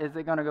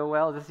gonna go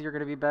well? Is this year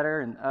gonna be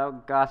better? And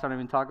oh gosh, I don't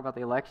even talk about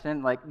the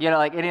election. Like, you know,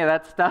 like any of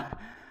that stuff.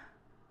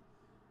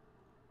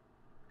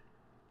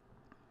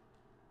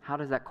 How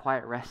does that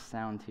quiet rest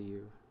sound to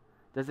you?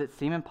 Does it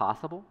seem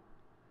impossible?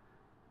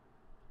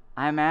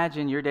 I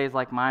imagine your days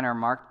like mine are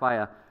marked by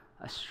a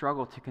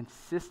struggle to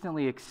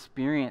consistently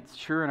experience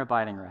true and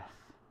abiding rest.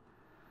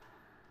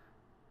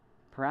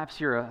 Perhaps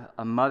you're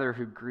a mother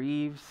who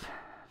grieves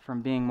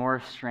from being more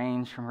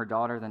estranged from her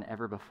daughter than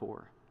ever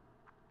before.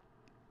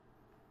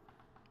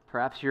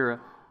 Perhaps you're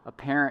a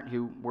parent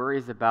who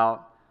worries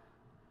about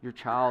your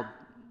child's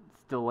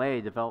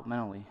delay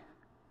developmentally.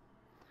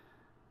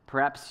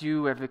 Perhaps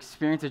you have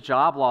experienced a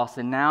job loss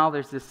and now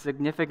there's this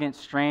significant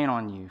strain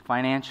on you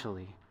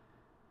financially.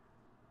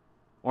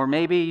 Or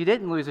maybe you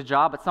didn't lose a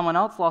job, but someone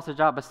else lost a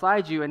job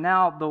beside you, and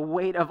now the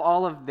weight of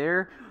all of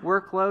their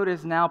workload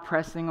is now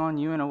pressing on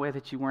you in a way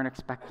that you weren't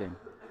expecting.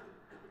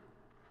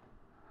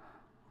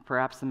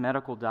 Perhaps the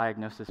medical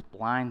diagnosis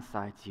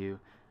blindsides you,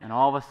 and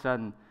all of a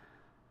sudden,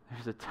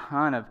 there's a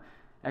ton of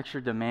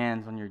extra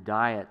demands on your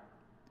diet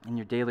and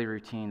your daily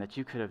routine that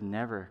you could have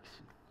never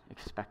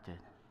expected.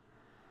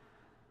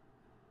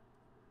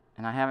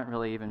 And I haven't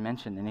really even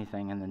mentioned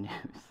anything in the news.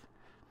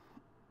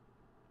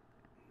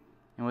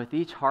 And with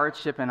each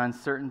hardship and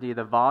uncertainty,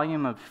 the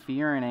volume of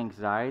fear and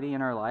anxiety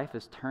in our life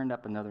is turned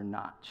up another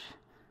notch.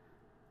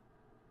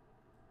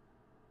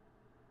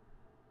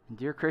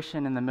 Dear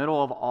Christian, in the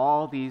middle of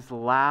all these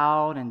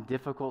loud and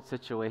difficult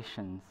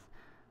situations,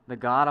 the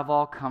God of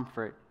all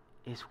comfort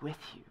is with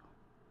you.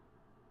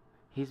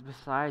 He's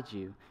beside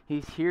you.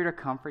 He's here to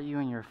comfort you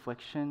in your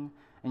affliction,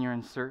 in your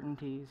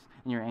uncertainties,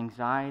 in your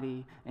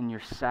anxiety, in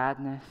your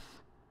sadness.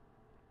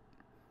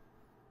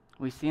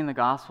 We see in the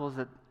Gospels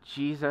that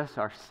Jesus,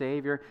 our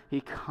Savior,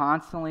 He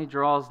constantly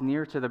draws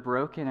near to the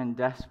broken and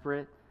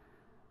desperate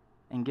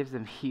and gives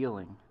them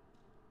healing.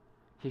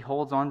 He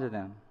holds on to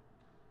them.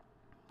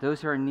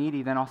 Those who are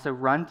needy then also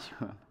run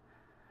to Him.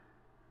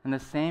 And the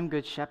same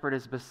Good Shepherd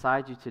is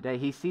beside you today.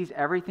 He sees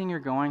everything you're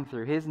going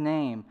through. His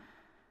name,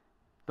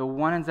 the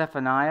one in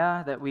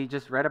Zephaniah that we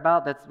just read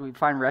about, that we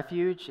find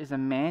refuge, is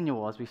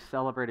Emmanuel as we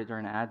celebrate it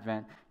during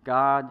Advent.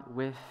 God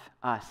with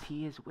us.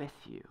 He is with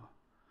you.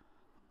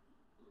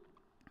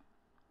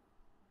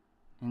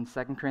 In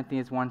 2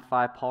 Corinthians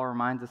 1:5, Paul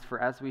reminds us, "For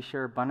as we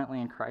share abundantly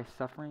in Christ's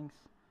sufferings,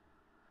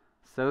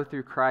 so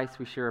through Christ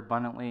we share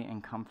abundantly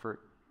in comfort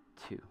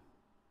too."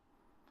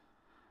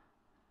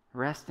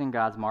 Rest in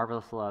God's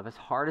marvelous love. As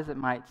hard as it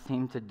might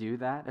seem to do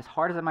that,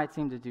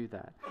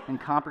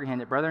 and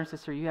comprehend it, brother and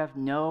sister, you have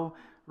no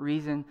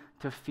reason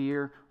to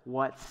fear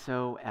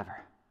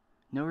whatsoever.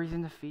 No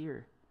reason to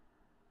fear.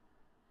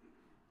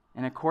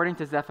 And according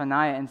to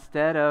Zephaniah,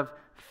 instead of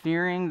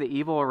fearing the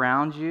evil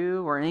around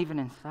you or even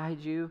inside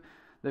you,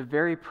 the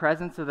very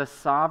presence of the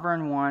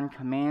Sovereign One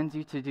commands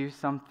you to do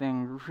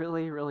something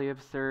really, really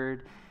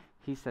absurd.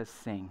 He says,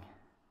 sing.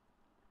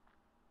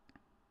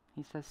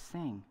 He says,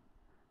 sing.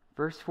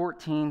 Verse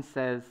 14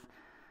 says,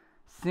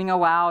 "Sing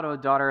aloud, O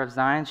daughter of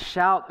Zion.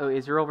 Shout, O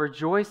Israel.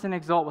 Rejoice and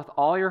exult with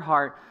all your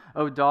heart,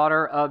 O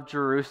daughter of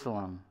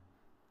Jerusalem."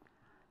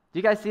 Do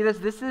you guys see this?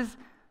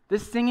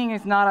 This singing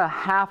is not a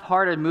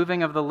half-hearted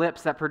moving of the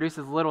lips that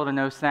produces little to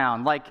no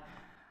sound. Like,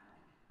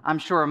 I'm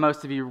sure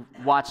most of you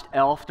watched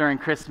Elf during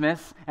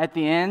Christmas. At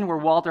the end, where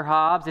Walter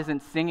Hobbs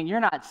isn't singing, you're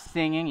not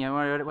singing. You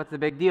know, what's the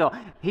big deal?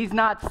 He's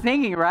not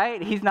singing,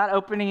 right? He's not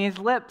opening his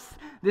lips.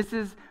 This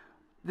is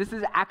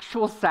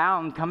actual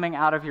sound coming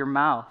out of your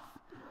mouth.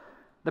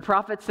 The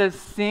prophet says,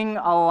 sing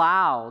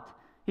aloud.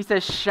 He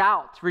says,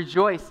 shout,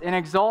 rejoice, and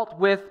exult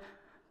with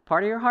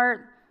part of your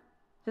heart,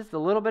 just a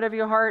little bit of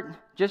your heart,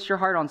 just your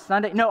heart on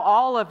Sunday. No,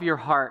 all of your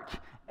heart,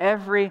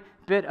 every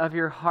bit of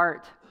your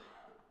heart.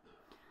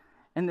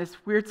 And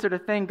this weird sort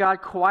of thing,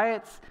 God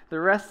quiets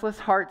the restless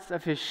hearts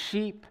of His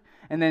sheep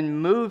and then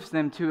moves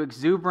them to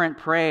exuberant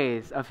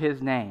praise of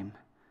His name.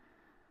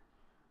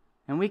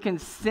 And we can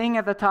sing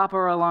at the top of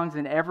our lungs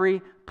in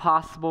every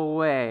possible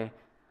way.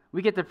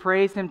 We get to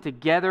praise Him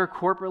together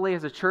corporately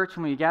as a church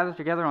when we gather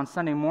together on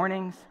Sunday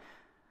mornings.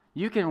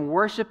 You can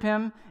worship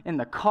Him in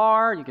the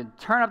car. You can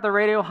turn up the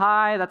radio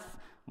high. That's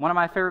one of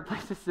my favorite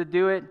places to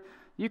do it.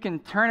 You can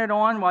turn it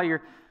on while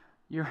you're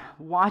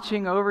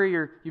watching over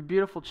your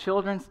beautiful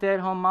children.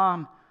 Stay-at-home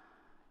mom.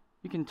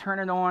 You can turn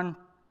it on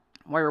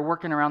while you're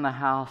working around the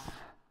house.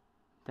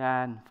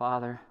 Dad and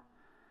father.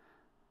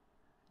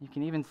 You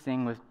can even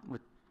sing with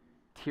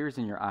tears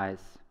in your eyes.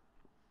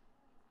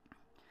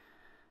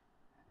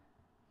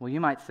 Well,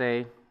 you might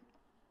say,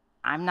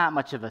 I'm not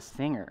much of a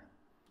singer.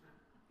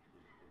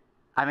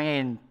 I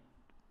mean,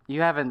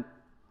 you haven't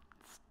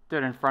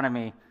stood in front of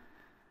me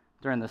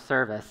during the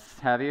service,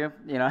 have you?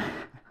 You know,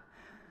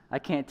 I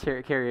can't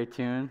carry a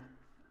tune.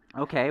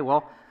 Okay,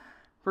 well,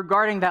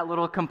 regarding that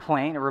little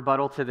complaint, a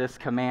rebuttal to this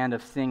command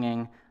of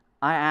singing,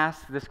 I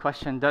ask this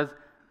question, does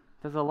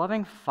a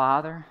loving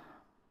father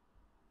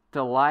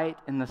delight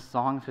in the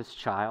song of his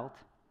child?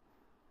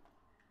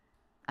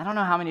 I don't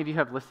know how many of you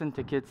have listened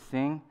to kids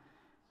sing.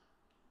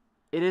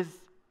 It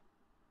is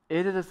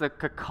a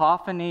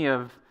cacophony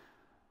of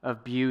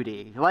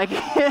beauty. Like,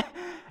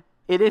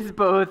 it is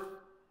both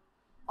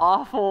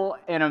awful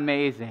and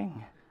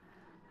amazing.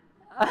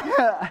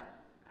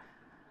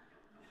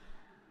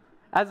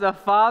 As a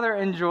father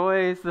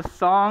enjoys the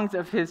songs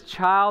of his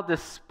child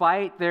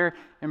despite their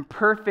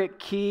imperfect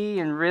key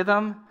and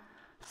rhythm,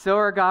 so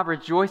our God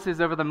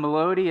rejoices over the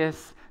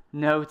melodious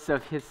notes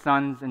of His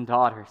sons and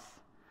daughters.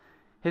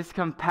 His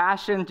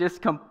compassion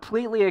just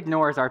completely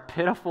ignores our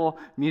pitiful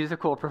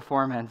musical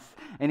performance,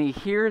 and He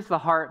hears the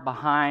heart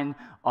behind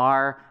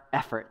our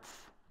efforts.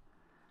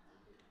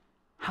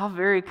 How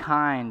very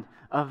kind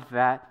of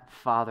that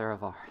Father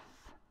of ours.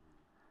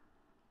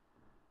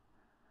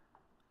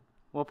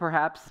 Well,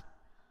 perhaps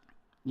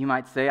you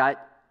might say, I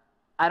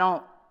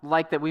don't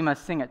like that we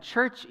must sing at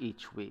church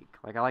each week.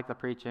 Like, I like the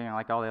preaching, I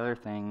like all the other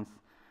things.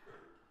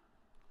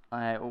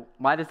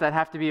 Why does that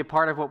have to be a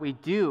part of what we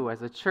do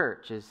as a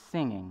church, is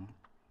singing?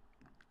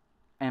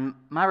 And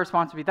my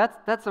response would be,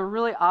 that's a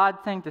really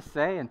odd thing to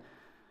say, and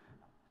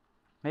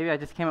maybe I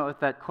just came up with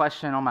that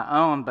question on my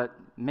own, but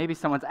maybe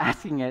someone's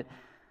asking it.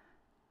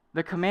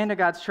 The command of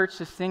God's church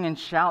to sing and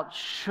shout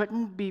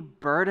shouldn't be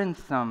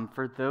burdensome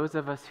for those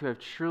of us who have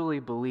truly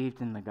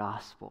believed in the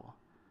gospel.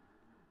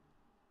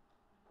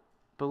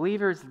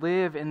 Believers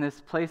live in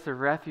this place of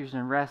refuge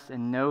and rest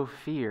and no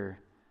fear,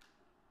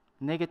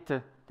 and they get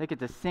to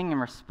sing in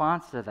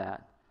response to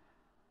that.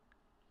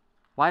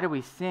 Why do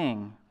we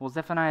sing? Well,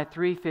 Zephaniah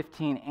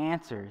 3:15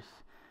 answers.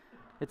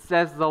 It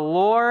says, "The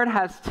Lord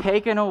has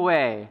taken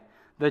away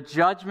the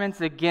judgments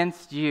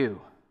against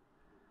you.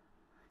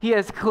 He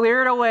has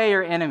cleared away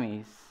your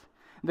enemies.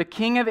 The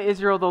King of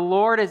Israel, the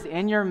Lord, is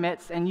in your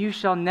midst, and you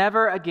shall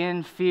never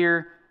again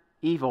fear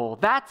evil."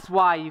 That's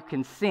why you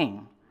can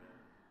sing.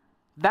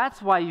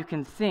 That's why you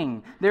can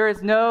sing. There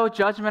is no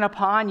judgment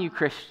upon you,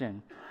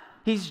 Christian.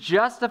 He's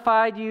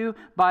justified you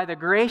by the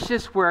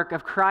gracious work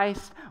of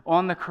Christ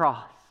on the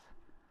cross.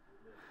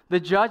 The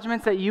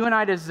judgments that you and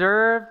I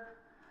deserve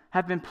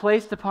have been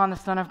placed upon the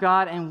Son of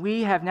God, and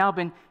we have now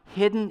been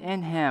hidden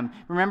in Him.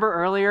 Remember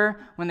earlier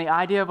when the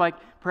idea of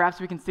perhaps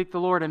we can seek the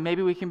Lord and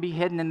maybe we can be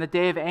hidden in the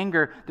day of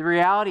anger. The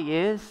reality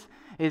is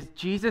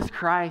Jesus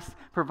Christ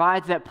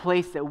provides that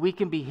place that we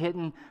can be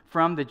hidden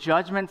from the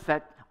judgments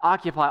that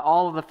occupy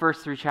all of the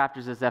first 3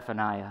 chapters of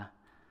Zephaniah.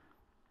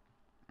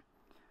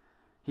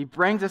 He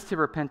brings us to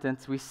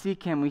repentance. We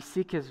seek Him. We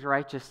seek His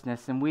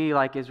righteousness. And we,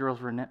 like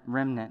Israel's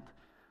remnant,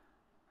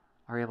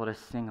 are able to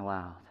sing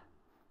aloud.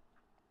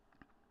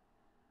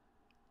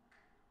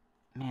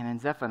 Man, in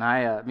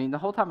Zephaniah, the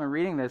whole time I'm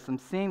reading this, I'm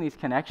seeing these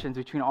connections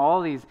between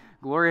all these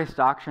glorious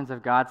doctrines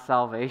of God's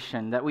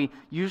salvation that we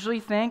usually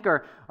think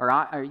are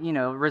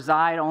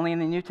reside only in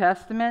the New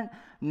Testament.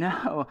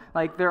 No,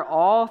 they're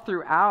all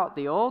throughout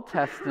the Old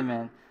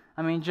Testament.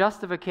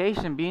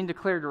 Justification, being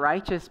declared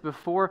righteous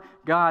before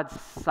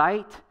God's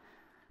sight.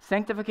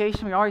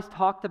 Sanctification, we always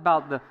talked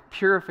about the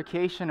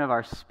purification of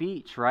our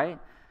speech, right?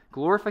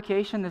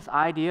 Glorification, this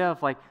idea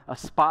of a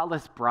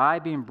spotless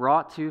bride being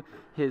brought to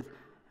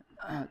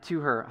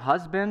her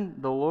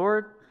husband, the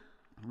Lord.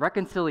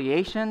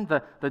 Reconciliation,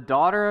 the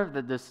daughter of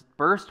the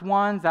dispersed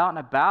ones out and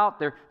about,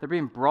 they're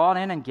being brought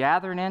in and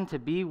gathered in to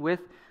be with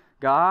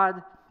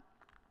God.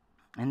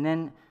 And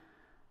then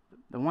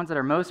the ones that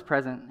are most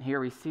present here,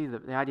 we see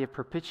the idea of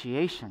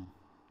propitiation.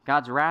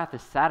 God's wrath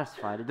is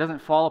satisfied. It doesn't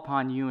fall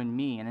upon you and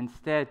me, and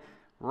instead,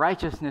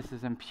 righteousness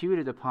is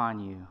imputed upon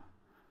you.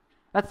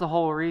 That's the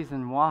whole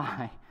reason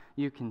why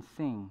you can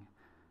sing.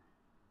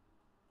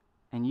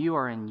 And you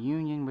are in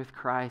union with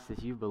Christ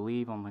as you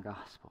believe on the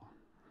gospel.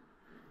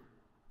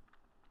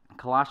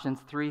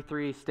 Colossians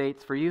 3:3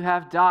 states, "For you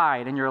have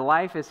died, and your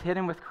life is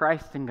hidden with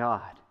Christ in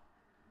God."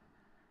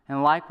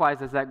 And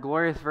likewise, as that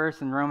glorious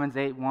verse in Romans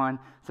 8:1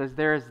 says,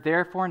 "There is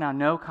therefore now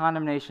no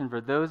condemnation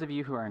for those of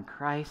you who are in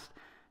Christ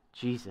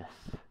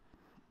Jesus."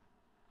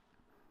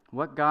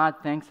 What God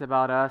thinks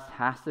about us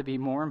has to be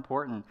more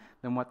important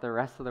than what the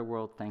rest of the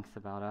world thinks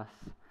about us.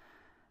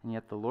 And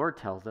yet the Lord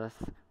tells us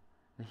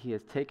that He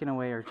has taken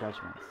away our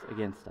judgments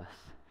against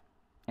us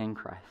in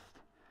Christ.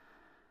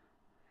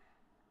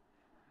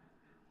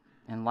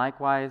 And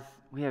likewise,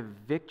 we have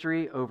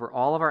victory over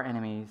all of our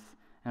enemies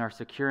and are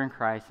secure in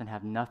Christ and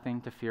have nothing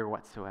to fear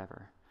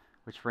whatsoever.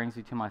 Which brings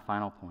me to my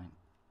final point.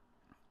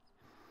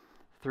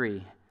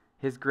 3,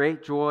 His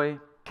great joy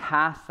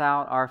casts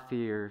out our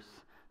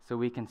fears so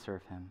we can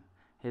serve Him.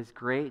 His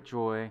great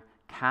joy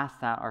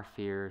casts out our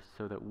fears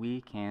so that we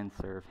can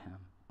serve Him.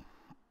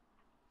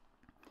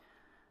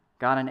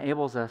 God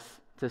enables us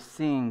to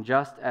sing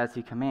just as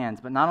He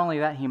commands, but not only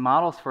that, He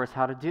models for us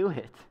how to do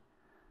it.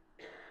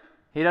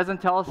 He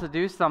doesn't tell us to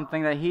do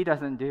something that He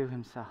doesn't do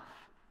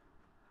Himself.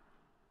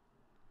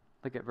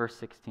 Look at verse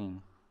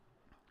 16.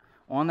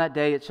 "On that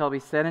day it shall be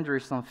said in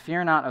Jerusalem,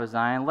 'Fear not, O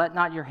Zion, let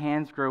not your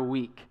hands grow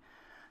weak.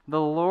 The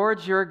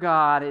Lord your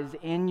God is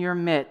in your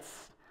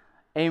midst,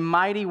 a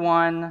mighty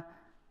one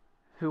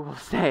who will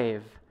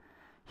save.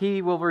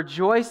 He will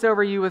rejoice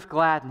over you with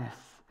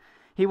gladness.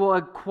 He will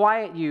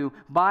quiet you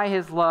by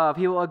His love.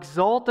 He will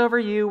exult over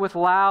you with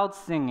loud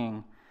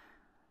singing.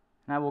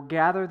 And I will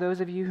gather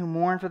those of you who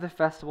mourn for the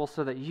festival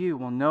so that you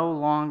will no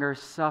longer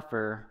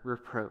suffer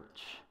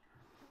reproach.'"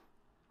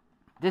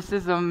 This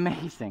is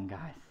amazing,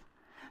 guys.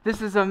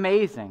 This is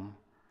amazing.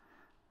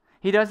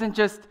 He doesn't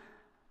just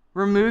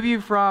remove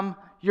you from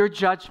your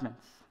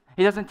judgments.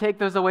 He doesn't take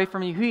those away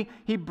from you.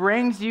 He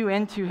brings you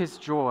into His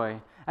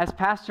joy. As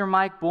Pastor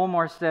Mike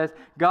Bullmore says,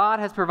 God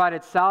has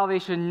provided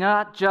salvation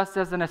not just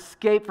as an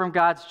escape from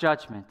God's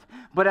judgment,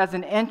 but as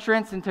an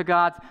entrance into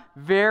God's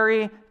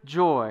very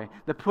joy.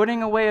 The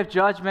putting away of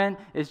judgment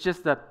is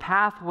just the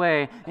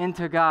pathway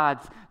into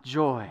God's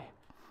joy.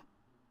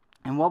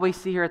 And what we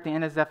see here at the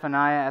end of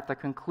Zephaniah, at the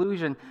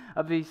conclusion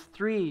of these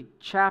 3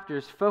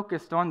 chapters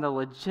focused on the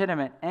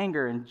legitimate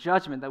anger and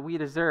judgment that we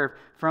deserve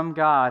from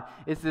God,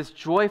 is this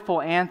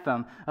joyful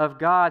anthem of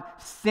God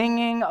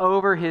singing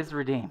over His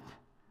redeemed.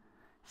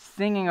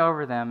 Singing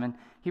over them. And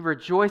He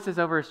rejoices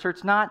over His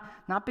church, not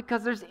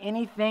because there's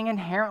anything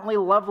inherently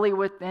lovely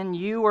within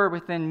you or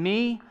within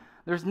me.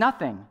 There's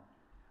nothing.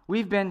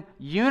 We've been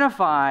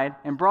unified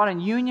and brought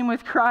in union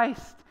with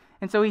Christ.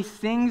 And so He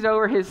sings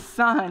over His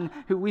Son,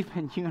 who we've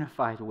been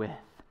unified with.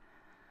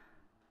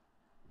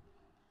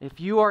 If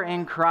you are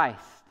in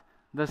Christ,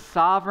 the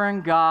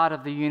sovereign God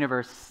of the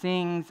universe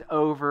sings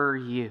over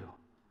you.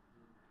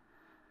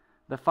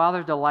 The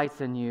Father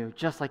delights in you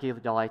just like He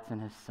delights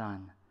in His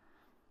Son.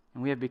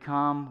 And we have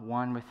become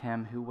one with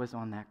Him who was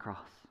on that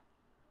cross.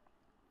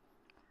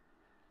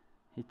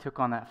 He took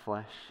on that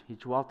flesh. He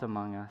dwelt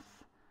among us.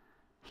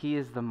 He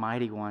is the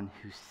mighty one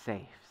who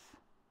saves.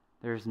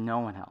 There is no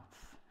one else.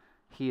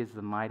 He is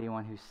the mighty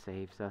one who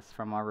saves us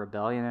from our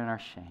rebellion and our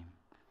shame.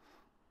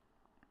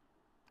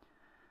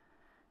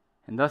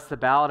 And thus the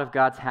ballad of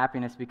God's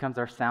happiness becomes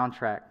our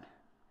soundtrack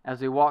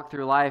as we walk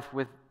through life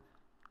with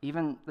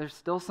there's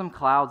still some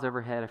clouds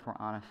overhead if we're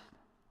honest.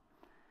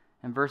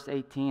 In verse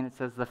 18 it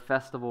says the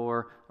festival,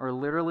 or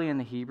literally in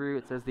the Hebrew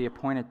it says the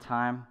appointed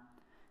time.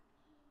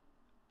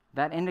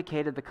 That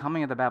indicated the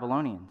coming of the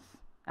Babylonians.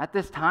 At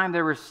this time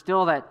there was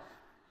still that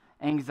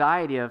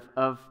anxiety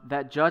of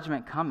that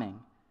judgment coming.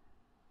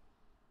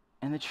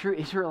 And the true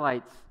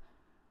Israelites,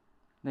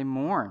 they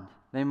mourned.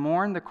 They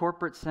mourned the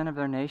corporate sin of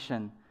their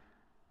nation,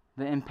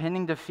 the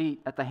impending defeat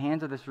at the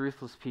hands of this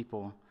ruthless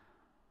people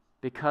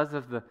because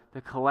of the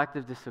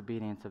collective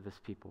disobedience of this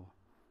people.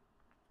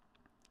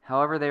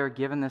 However, they were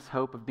given this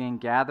hope of being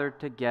gathered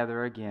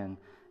together again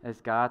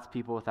as God's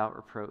people without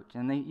reproach.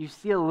 And you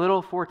see a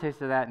little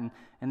foretaste of that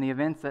in the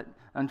events that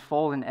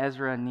unfold in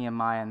Ezra and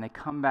Nehemiah, and they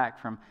come back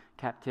from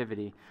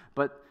captivity.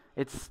 But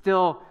it's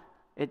still,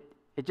 it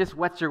just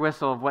wets your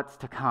whistle of what's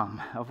to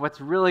come, of what's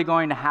really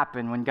going to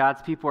happen when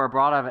God's people are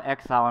brought out of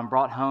exile and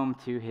brought home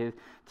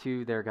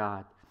to their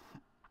God.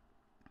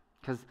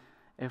 Because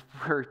if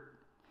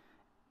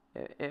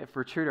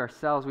we're true to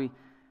ourselves, we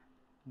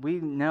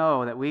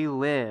know that we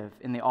live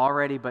in the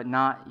already but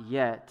not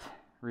yet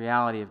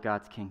reality of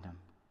God's kingdom.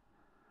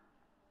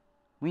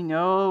 We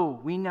know,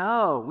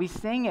 we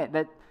sing it,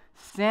 that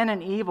sin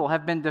and evil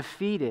have been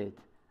defeated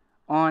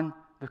on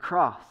the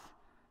cross.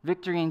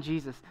 Victory in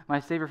Jesus, my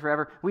Savior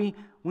forever. We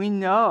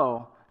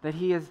know that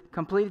He has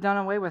completely done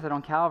away with it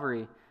on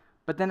Calvary,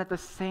 but then at the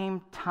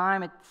same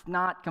time, it's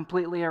not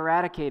completely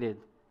eradicated.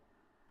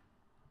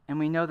 And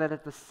we know that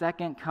at the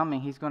second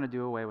coming, He's going to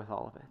do away with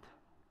all of it.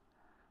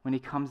 When He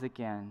comes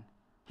again,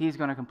 He's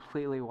going to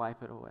completely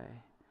wipe it away.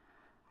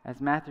 As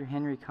Matthew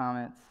Henry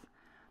comments,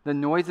 the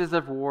noises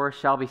of war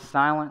shall be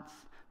silenced,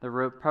 the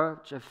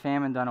reproach of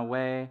famine done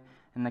away,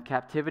 and the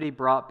captivity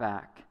brought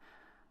back.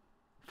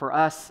 For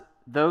us,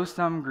 though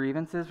some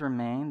grievances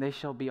remain, they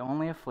shall be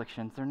only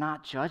afflictions. They're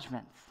not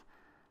judgments,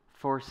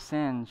 for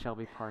sin shall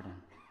be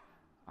pardoned.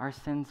 Our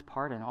sins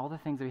pardoned. All the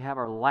things that we have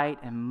are light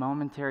and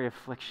momentary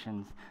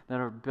afflictions that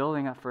are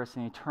building up for us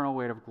an eternal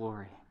weight of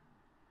glory.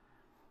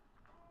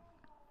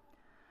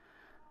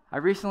 I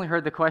recently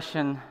heard the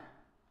question,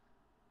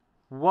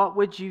 what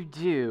would you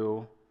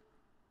do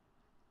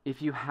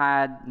if you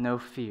had no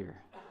fear?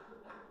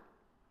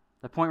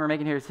 The point we're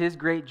making here is His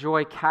great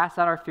joy casts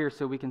out our fear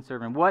so we can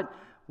serve Him. What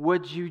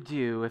would you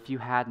do if you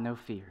had no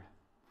fear?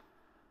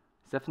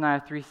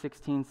 Zephaniah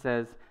 3:16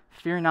 says,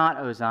 "Fear not,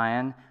 O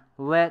Zion,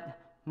 let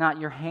not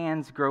your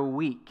hands grow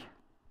weak."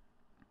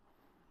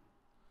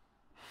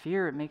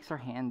 Fear, it makes our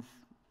hands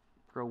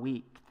grow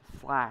weak,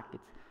 slack.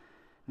 It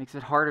makes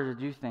it harder to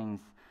do things.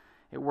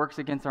 It works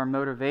against our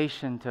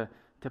motivation to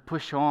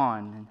push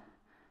on, and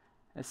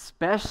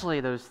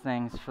especially those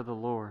things for the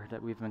Lord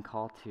that we've been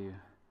called to.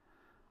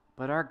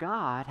 But our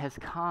God has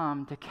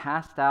come to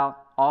cast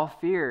out all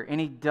fear,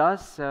 and He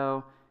does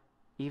so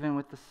even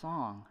with the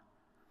song.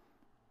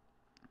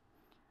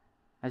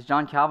 As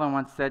John Calvin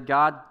once said,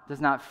 God does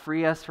not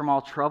free us from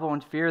all trouble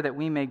and fear that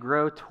we may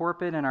grow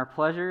torpid in our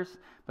pleasures,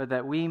 but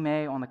that we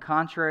may, on the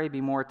contrary,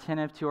 be more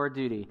attentive to our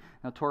duty.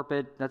 Now,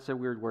 torpid, that's a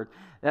weird word.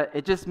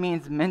 It just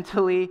means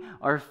mentally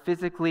or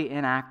physically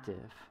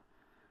inactive,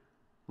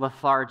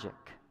 lethargic.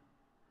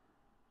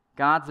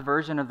 God's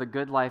version of the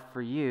good life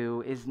for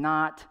you is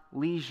not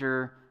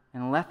leisure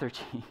and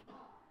lethargy,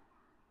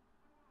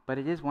 but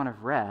it is one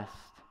of rest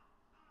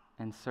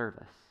and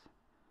service.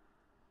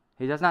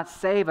 He does not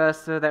save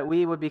us so that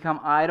we would become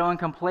idle and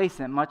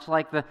complacent, much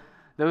like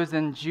those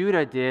in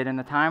Judah did in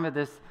the time of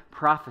this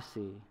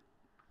prophecy.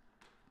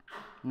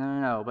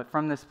 No. But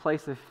from this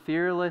place of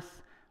fearless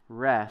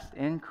rest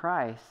in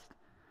Christ,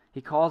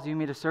 He calls you and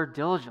me to serve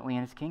diligently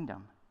in His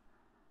kingdom.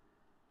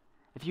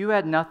 If you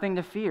had nothing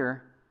to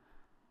fear,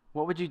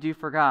 what would you do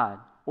for God?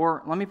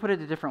 Or let me put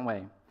it a different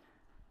way.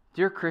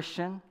 Dear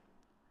Christian,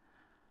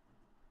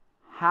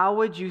 how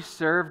would you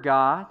serve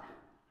God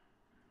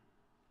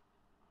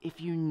if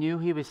you knew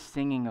He was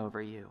singing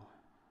over you?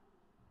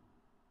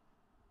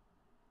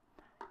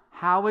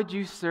 How would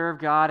you serve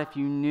God if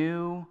you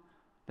knew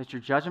that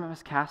your judgment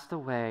was cast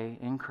away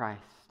in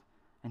Christ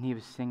and He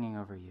was singing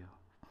over you?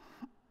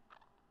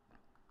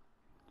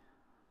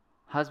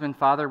 Husband,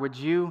 father, would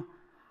you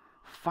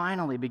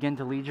finally begin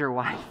to lead your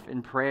wife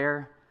in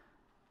prayer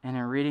and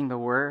in reading the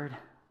Word?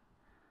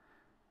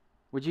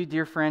 Would you,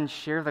 dear friend,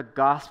 share the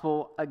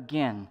gospel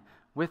again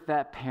with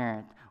that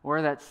parent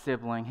or that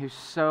sibling who's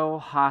so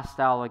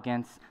hostile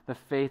against the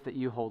faith that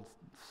you hold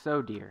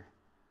so dear?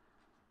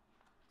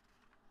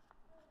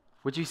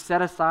 Would you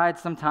set aside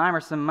some time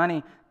or some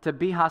money to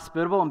be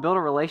hospitable and build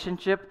a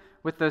relationship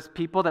with those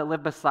people that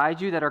live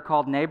beside you that are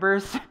called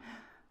neighbors,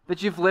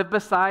 that you've lived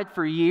beside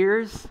for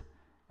years,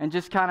 and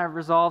just kind of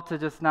resolve to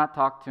just not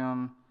talk to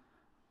them?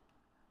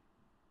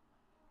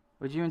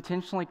 Would you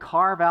intentionally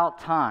carve out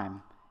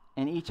time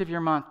in each of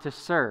your months to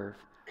serve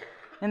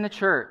in the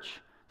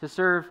church, to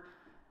serve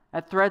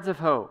at Threads of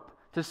Hope,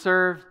 to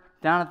serve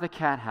down at the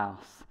Cat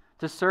House,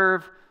 to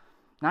serve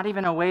Not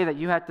even a way that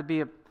you have to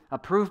be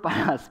approved by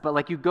us, but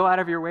like you go out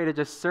of your way to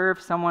just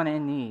serve someone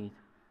in need?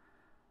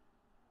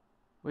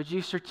 Would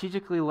you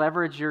strategically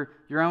leverage your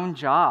own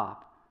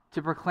job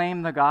to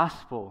proclaim the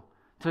gospel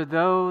to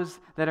those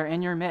that are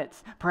in your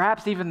midst,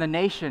 perhaps even the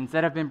nations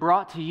that have been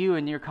brought to you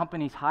and your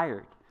company's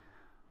hired?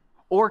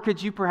 Or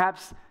could you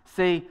perhaps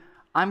say,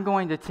 I'm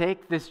going to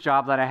take this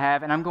job that I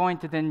have and I'm going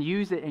to then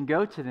use it and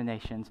go to the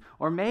nations.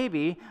 Or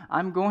maybe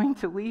I'm going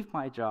to leave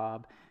my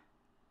job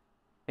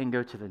and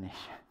go to the nations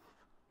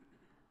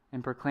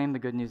and proclaim the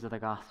good news of the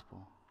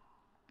gospel.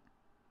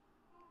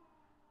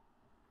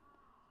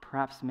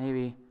 Perhaps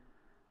maybe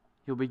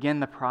you'll begin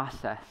the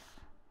process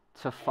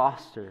to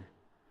foster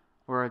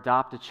or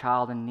adopt a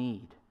child in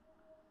need,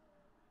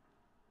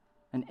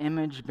 an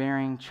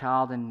image-bearing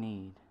child in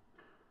need.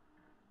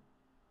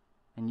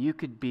 And you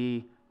could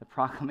be the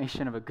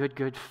proclamation of a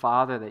good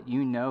father that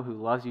you know who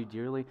loves you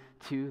dearly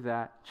to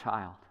that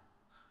child.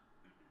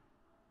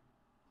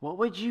 What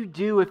would you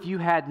do if you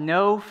had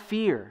no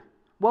fear?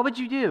 What would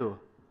you do?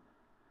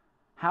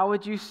 How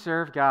would you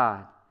serve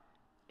God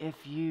if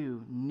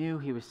you knew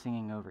He was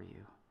singing over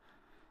you?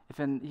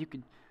 You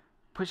could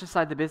push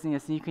aside the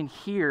busyness and you can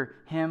hear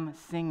Him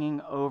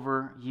singing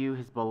over you,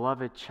 His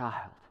beloved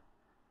child.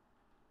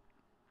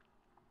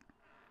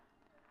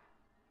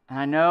 And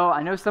I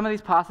know some of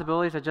these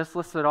possibilities I just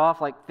listed off,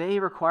 like they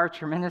require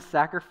tremendous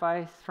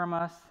sacrifice from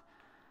us.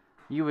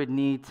 You would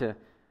need to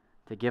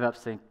give up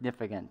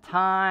significant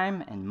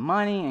time and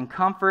money and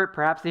comfort,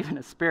 perhaps even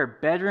a spare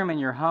bedroom in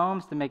your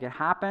homes to make it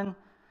happen.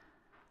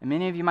 And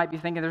many of you might be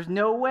thinking, there's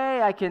no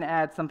way I can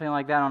add something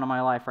like that onto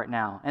my life right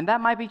now. And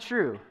that might be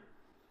true.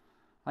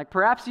 Like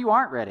perhaps you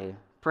aren't ready.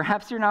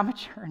 Perhaps you're not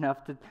mature enough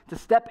to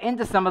step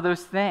into some of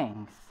those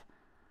things.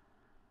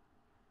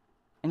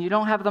 And you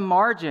don't have the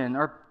margin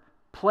or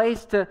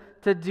place to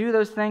do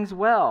those things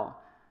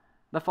well.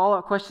 The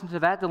follow-up question to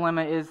that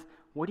dilemma is,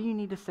 what do you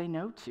need to say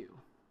no to?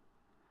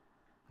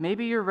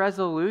 Maybe your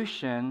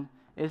resolution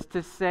is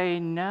to say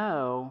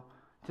no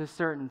to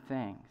certain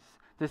things,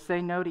 to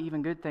say no to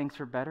even good things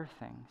for better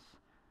things.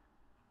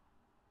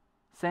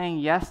 Saying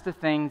yes to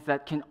things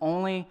that can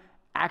only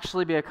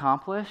actually be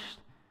accomplished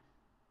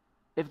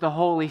if the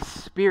Holy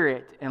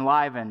Spirit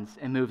enlivens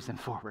and moves them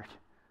forward.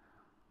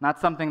 Not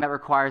something that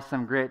requires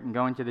some grit and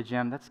going to the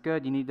gym. That's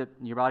good.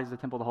 Your body's the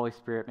temple of the Holy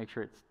Spirit. Make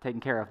sure it's taken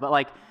care of. But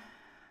like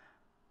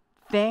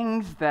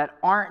things that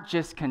aren't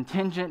just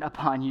contingent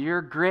upon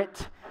your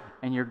grit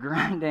and your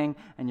grinding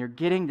and your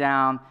getting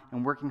down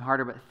and working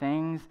harder, but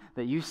things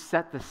that you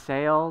set the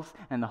sails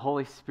and the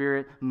Holy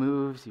Spirit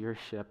moves your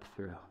ship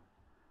through.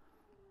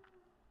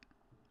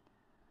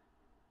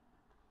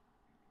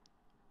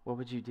 What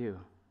would you do?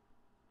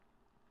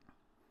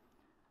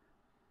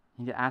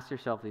 You need to ask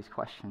yourself these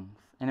questions.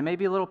 And it may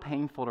be a little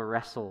painful to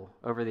wrestle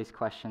over these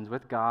questions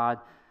with God,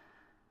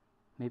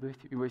 maybe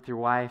with your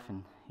wife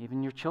and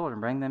even your children.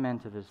 Bring them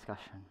into the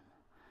discussion.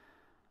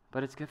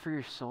 But it's good for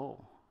your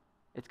soul.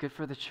 It's good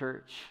for the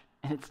church.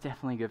 And it's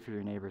definitely good for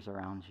your neighbors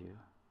around you.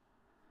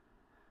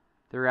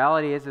 The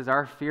reality is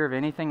our fear of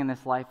anything in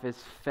this life is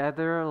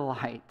feather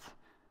light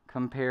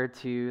compared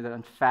to the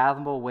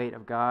unfathomable weight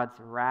of God's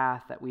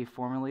wrath that we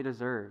formerly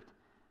deserved.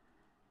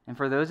 And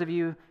for those of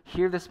you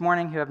here this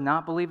morning who have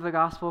not believed the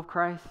gospel of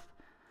Christ,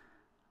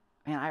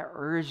 man, I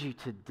urge you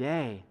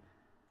today,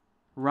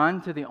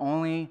 run to the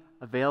only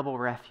available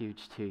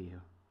refuge to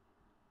you,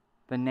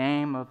 the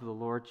name of the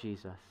Lord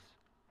Jesus.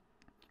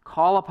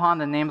 Call upon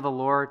the name of the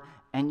Lord,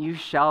 and you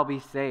shall be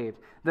saved.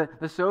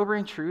 The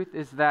sobering truth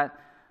is that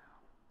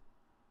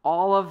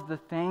all of the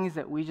things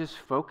that we just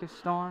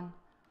focused on,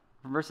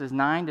 from verses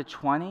 9 to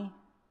 20,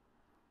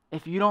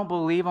 if you don't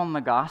believe on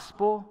the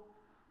gospel,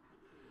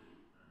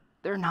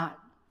 they're not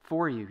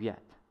for you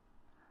yet.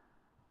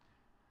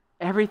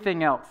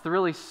 Everything else, the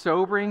really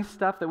sobering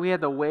stuff that we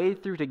had to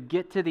wade through to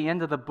get to the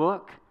end of the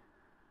book,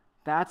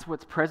 that's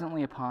what's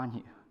presently upon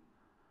you.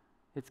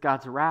 It's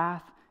God's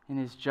wrath and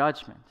His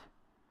judgment.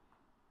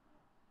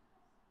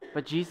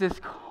 But Jesus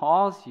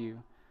calls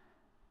you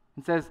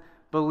and says,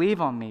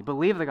 believe on me,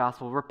 believe the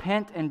gospel,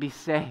 repent and be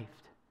saved.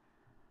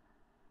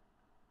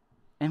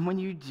 And when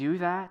you do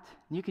that,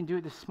 you can do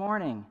it this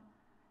morning.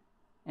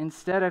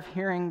 Instead of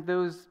hearing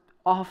those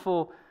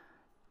awful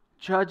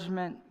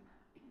judgment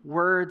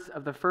words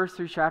of the first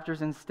 3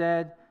 chapters,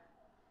 instead,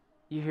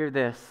 you hear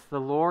this: the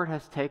Lord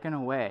has taken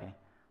away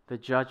the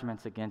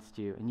judgments against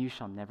you, and you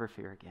shall never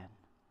fear again.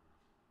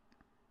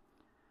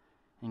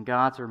 And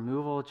God's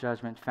removal of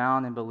judgment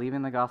found in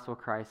believing the gospel of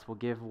Christ will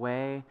give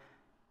way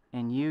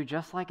in you,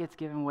 just like it's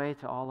given way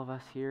to all of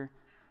us here,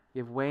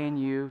 give way in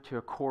you to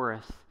a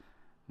chorus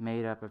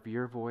made up of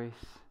your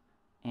voice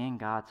and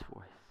God's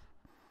voice.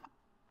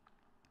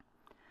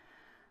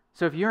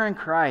 So if you're in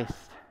Christ,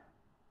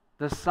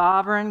 the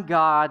sovereign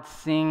God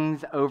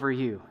sings over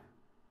you.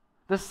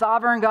 The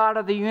sovereign God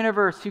of the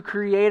universe who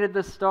created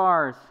the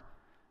stars,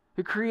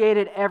 who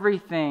created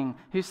everything,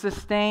 who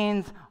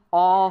sustains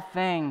all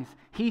things,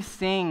 He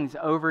sings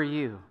over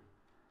you.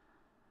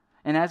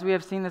 And as we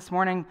have seen this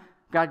morning,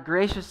 God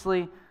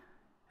graciously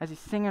as he's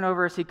singing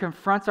over us, he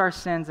confronts our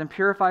sins and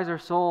purifies our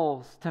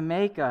souls to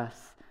make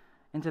us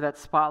into that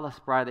spotless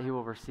bride that he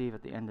will receive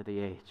at the end of the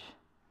age.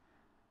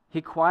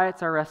 He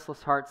quiets our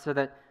restless hearts so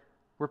that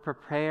we're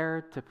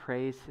prepared to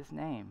praise his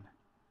name.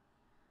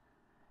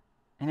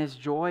 And his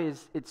joy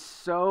it's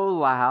so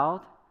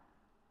loud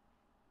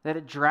that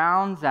it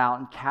drowns out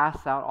and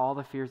casts out all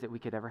the fears that we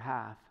could ever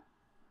have.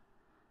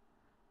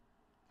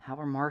 How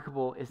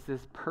remarkable is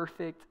this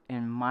perfect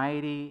and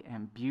mighty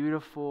and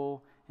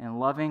beautiful and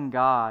loving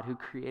God who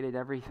created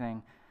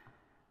everything,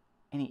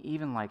 and he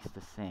even likes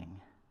to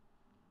sing.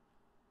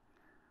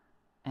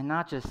 And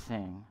not just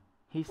sing,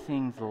 he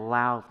sings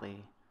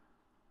loudly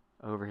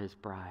over his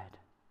bride.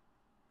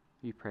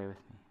 You pray with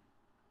me.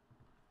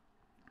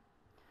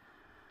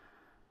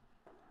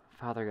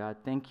 Father God,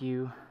 thank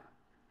you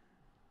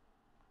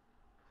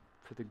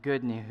for the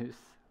good news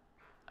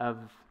of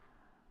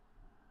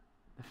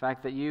the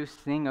fact that you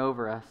sing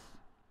over us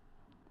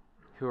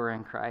who are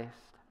in Christ.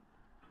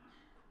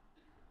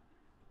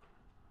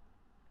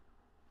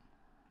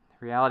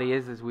 The reality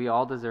is we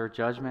all deserve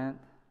judgment.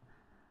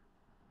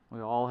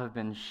 We all have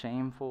been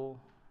shameful.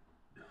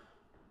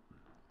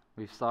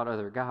 We've sought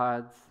other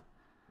gods,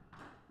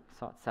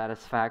 sought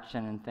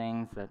satisfaction in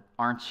things that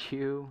aren't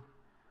you.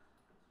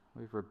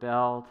 We've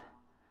rebelled.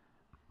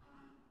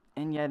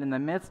 And yet in the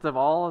midst of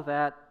all of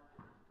that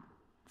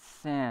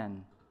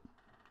sin,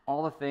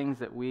 all the things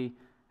that we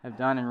have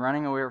done in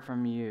running away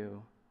from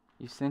you,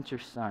 you sent your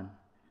Son,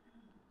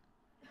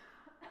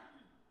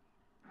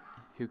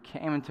 who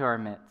came into our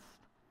midst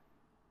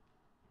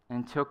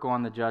and took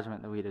on the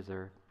judgment that we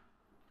deserve.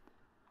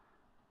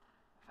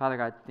 Father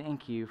God,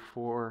 thank you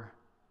for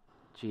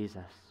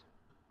Jesus.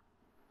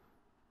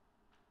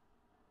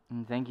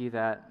 And thank you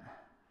that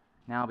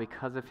now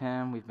because of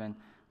him, we've been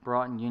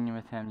brought in union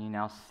with him. You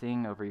now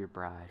sing over your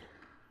bride.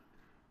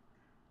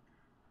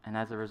 And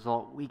as a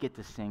result, we get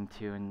to sing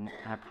too. And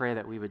I pray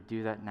that we would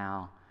do that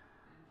now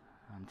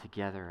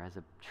together as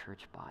a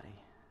church body.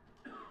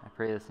 I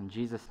pray this in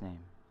Jesus' name.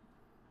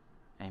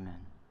 Amen.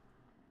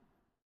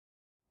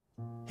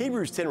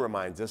 Hebrews 10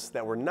 reminds us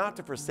that we're not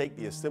to forsake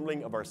the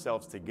assembling of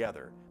ourselves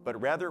together, but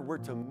rather we're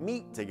to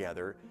meet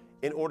together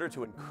in order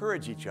to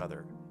encourage each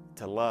other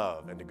to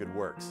love and to good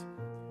works.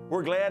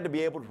 We're glad to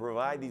be able to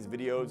provide these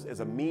videos as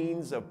a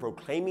means of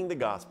proclaiming the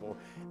gospel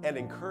and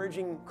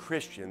encouraging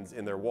Christians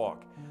in their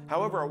walk.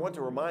 However, I want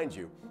to remind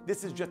you,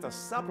 this is just a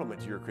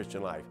supplement to your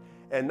Christian life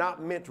and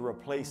not meant to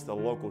replace the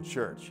local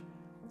church.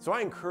 So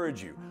I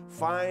encourage you,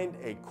 find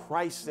a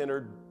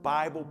Christ-centered,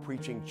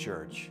 Bible-preaching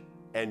church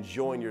and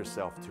join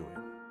yourself to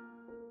it.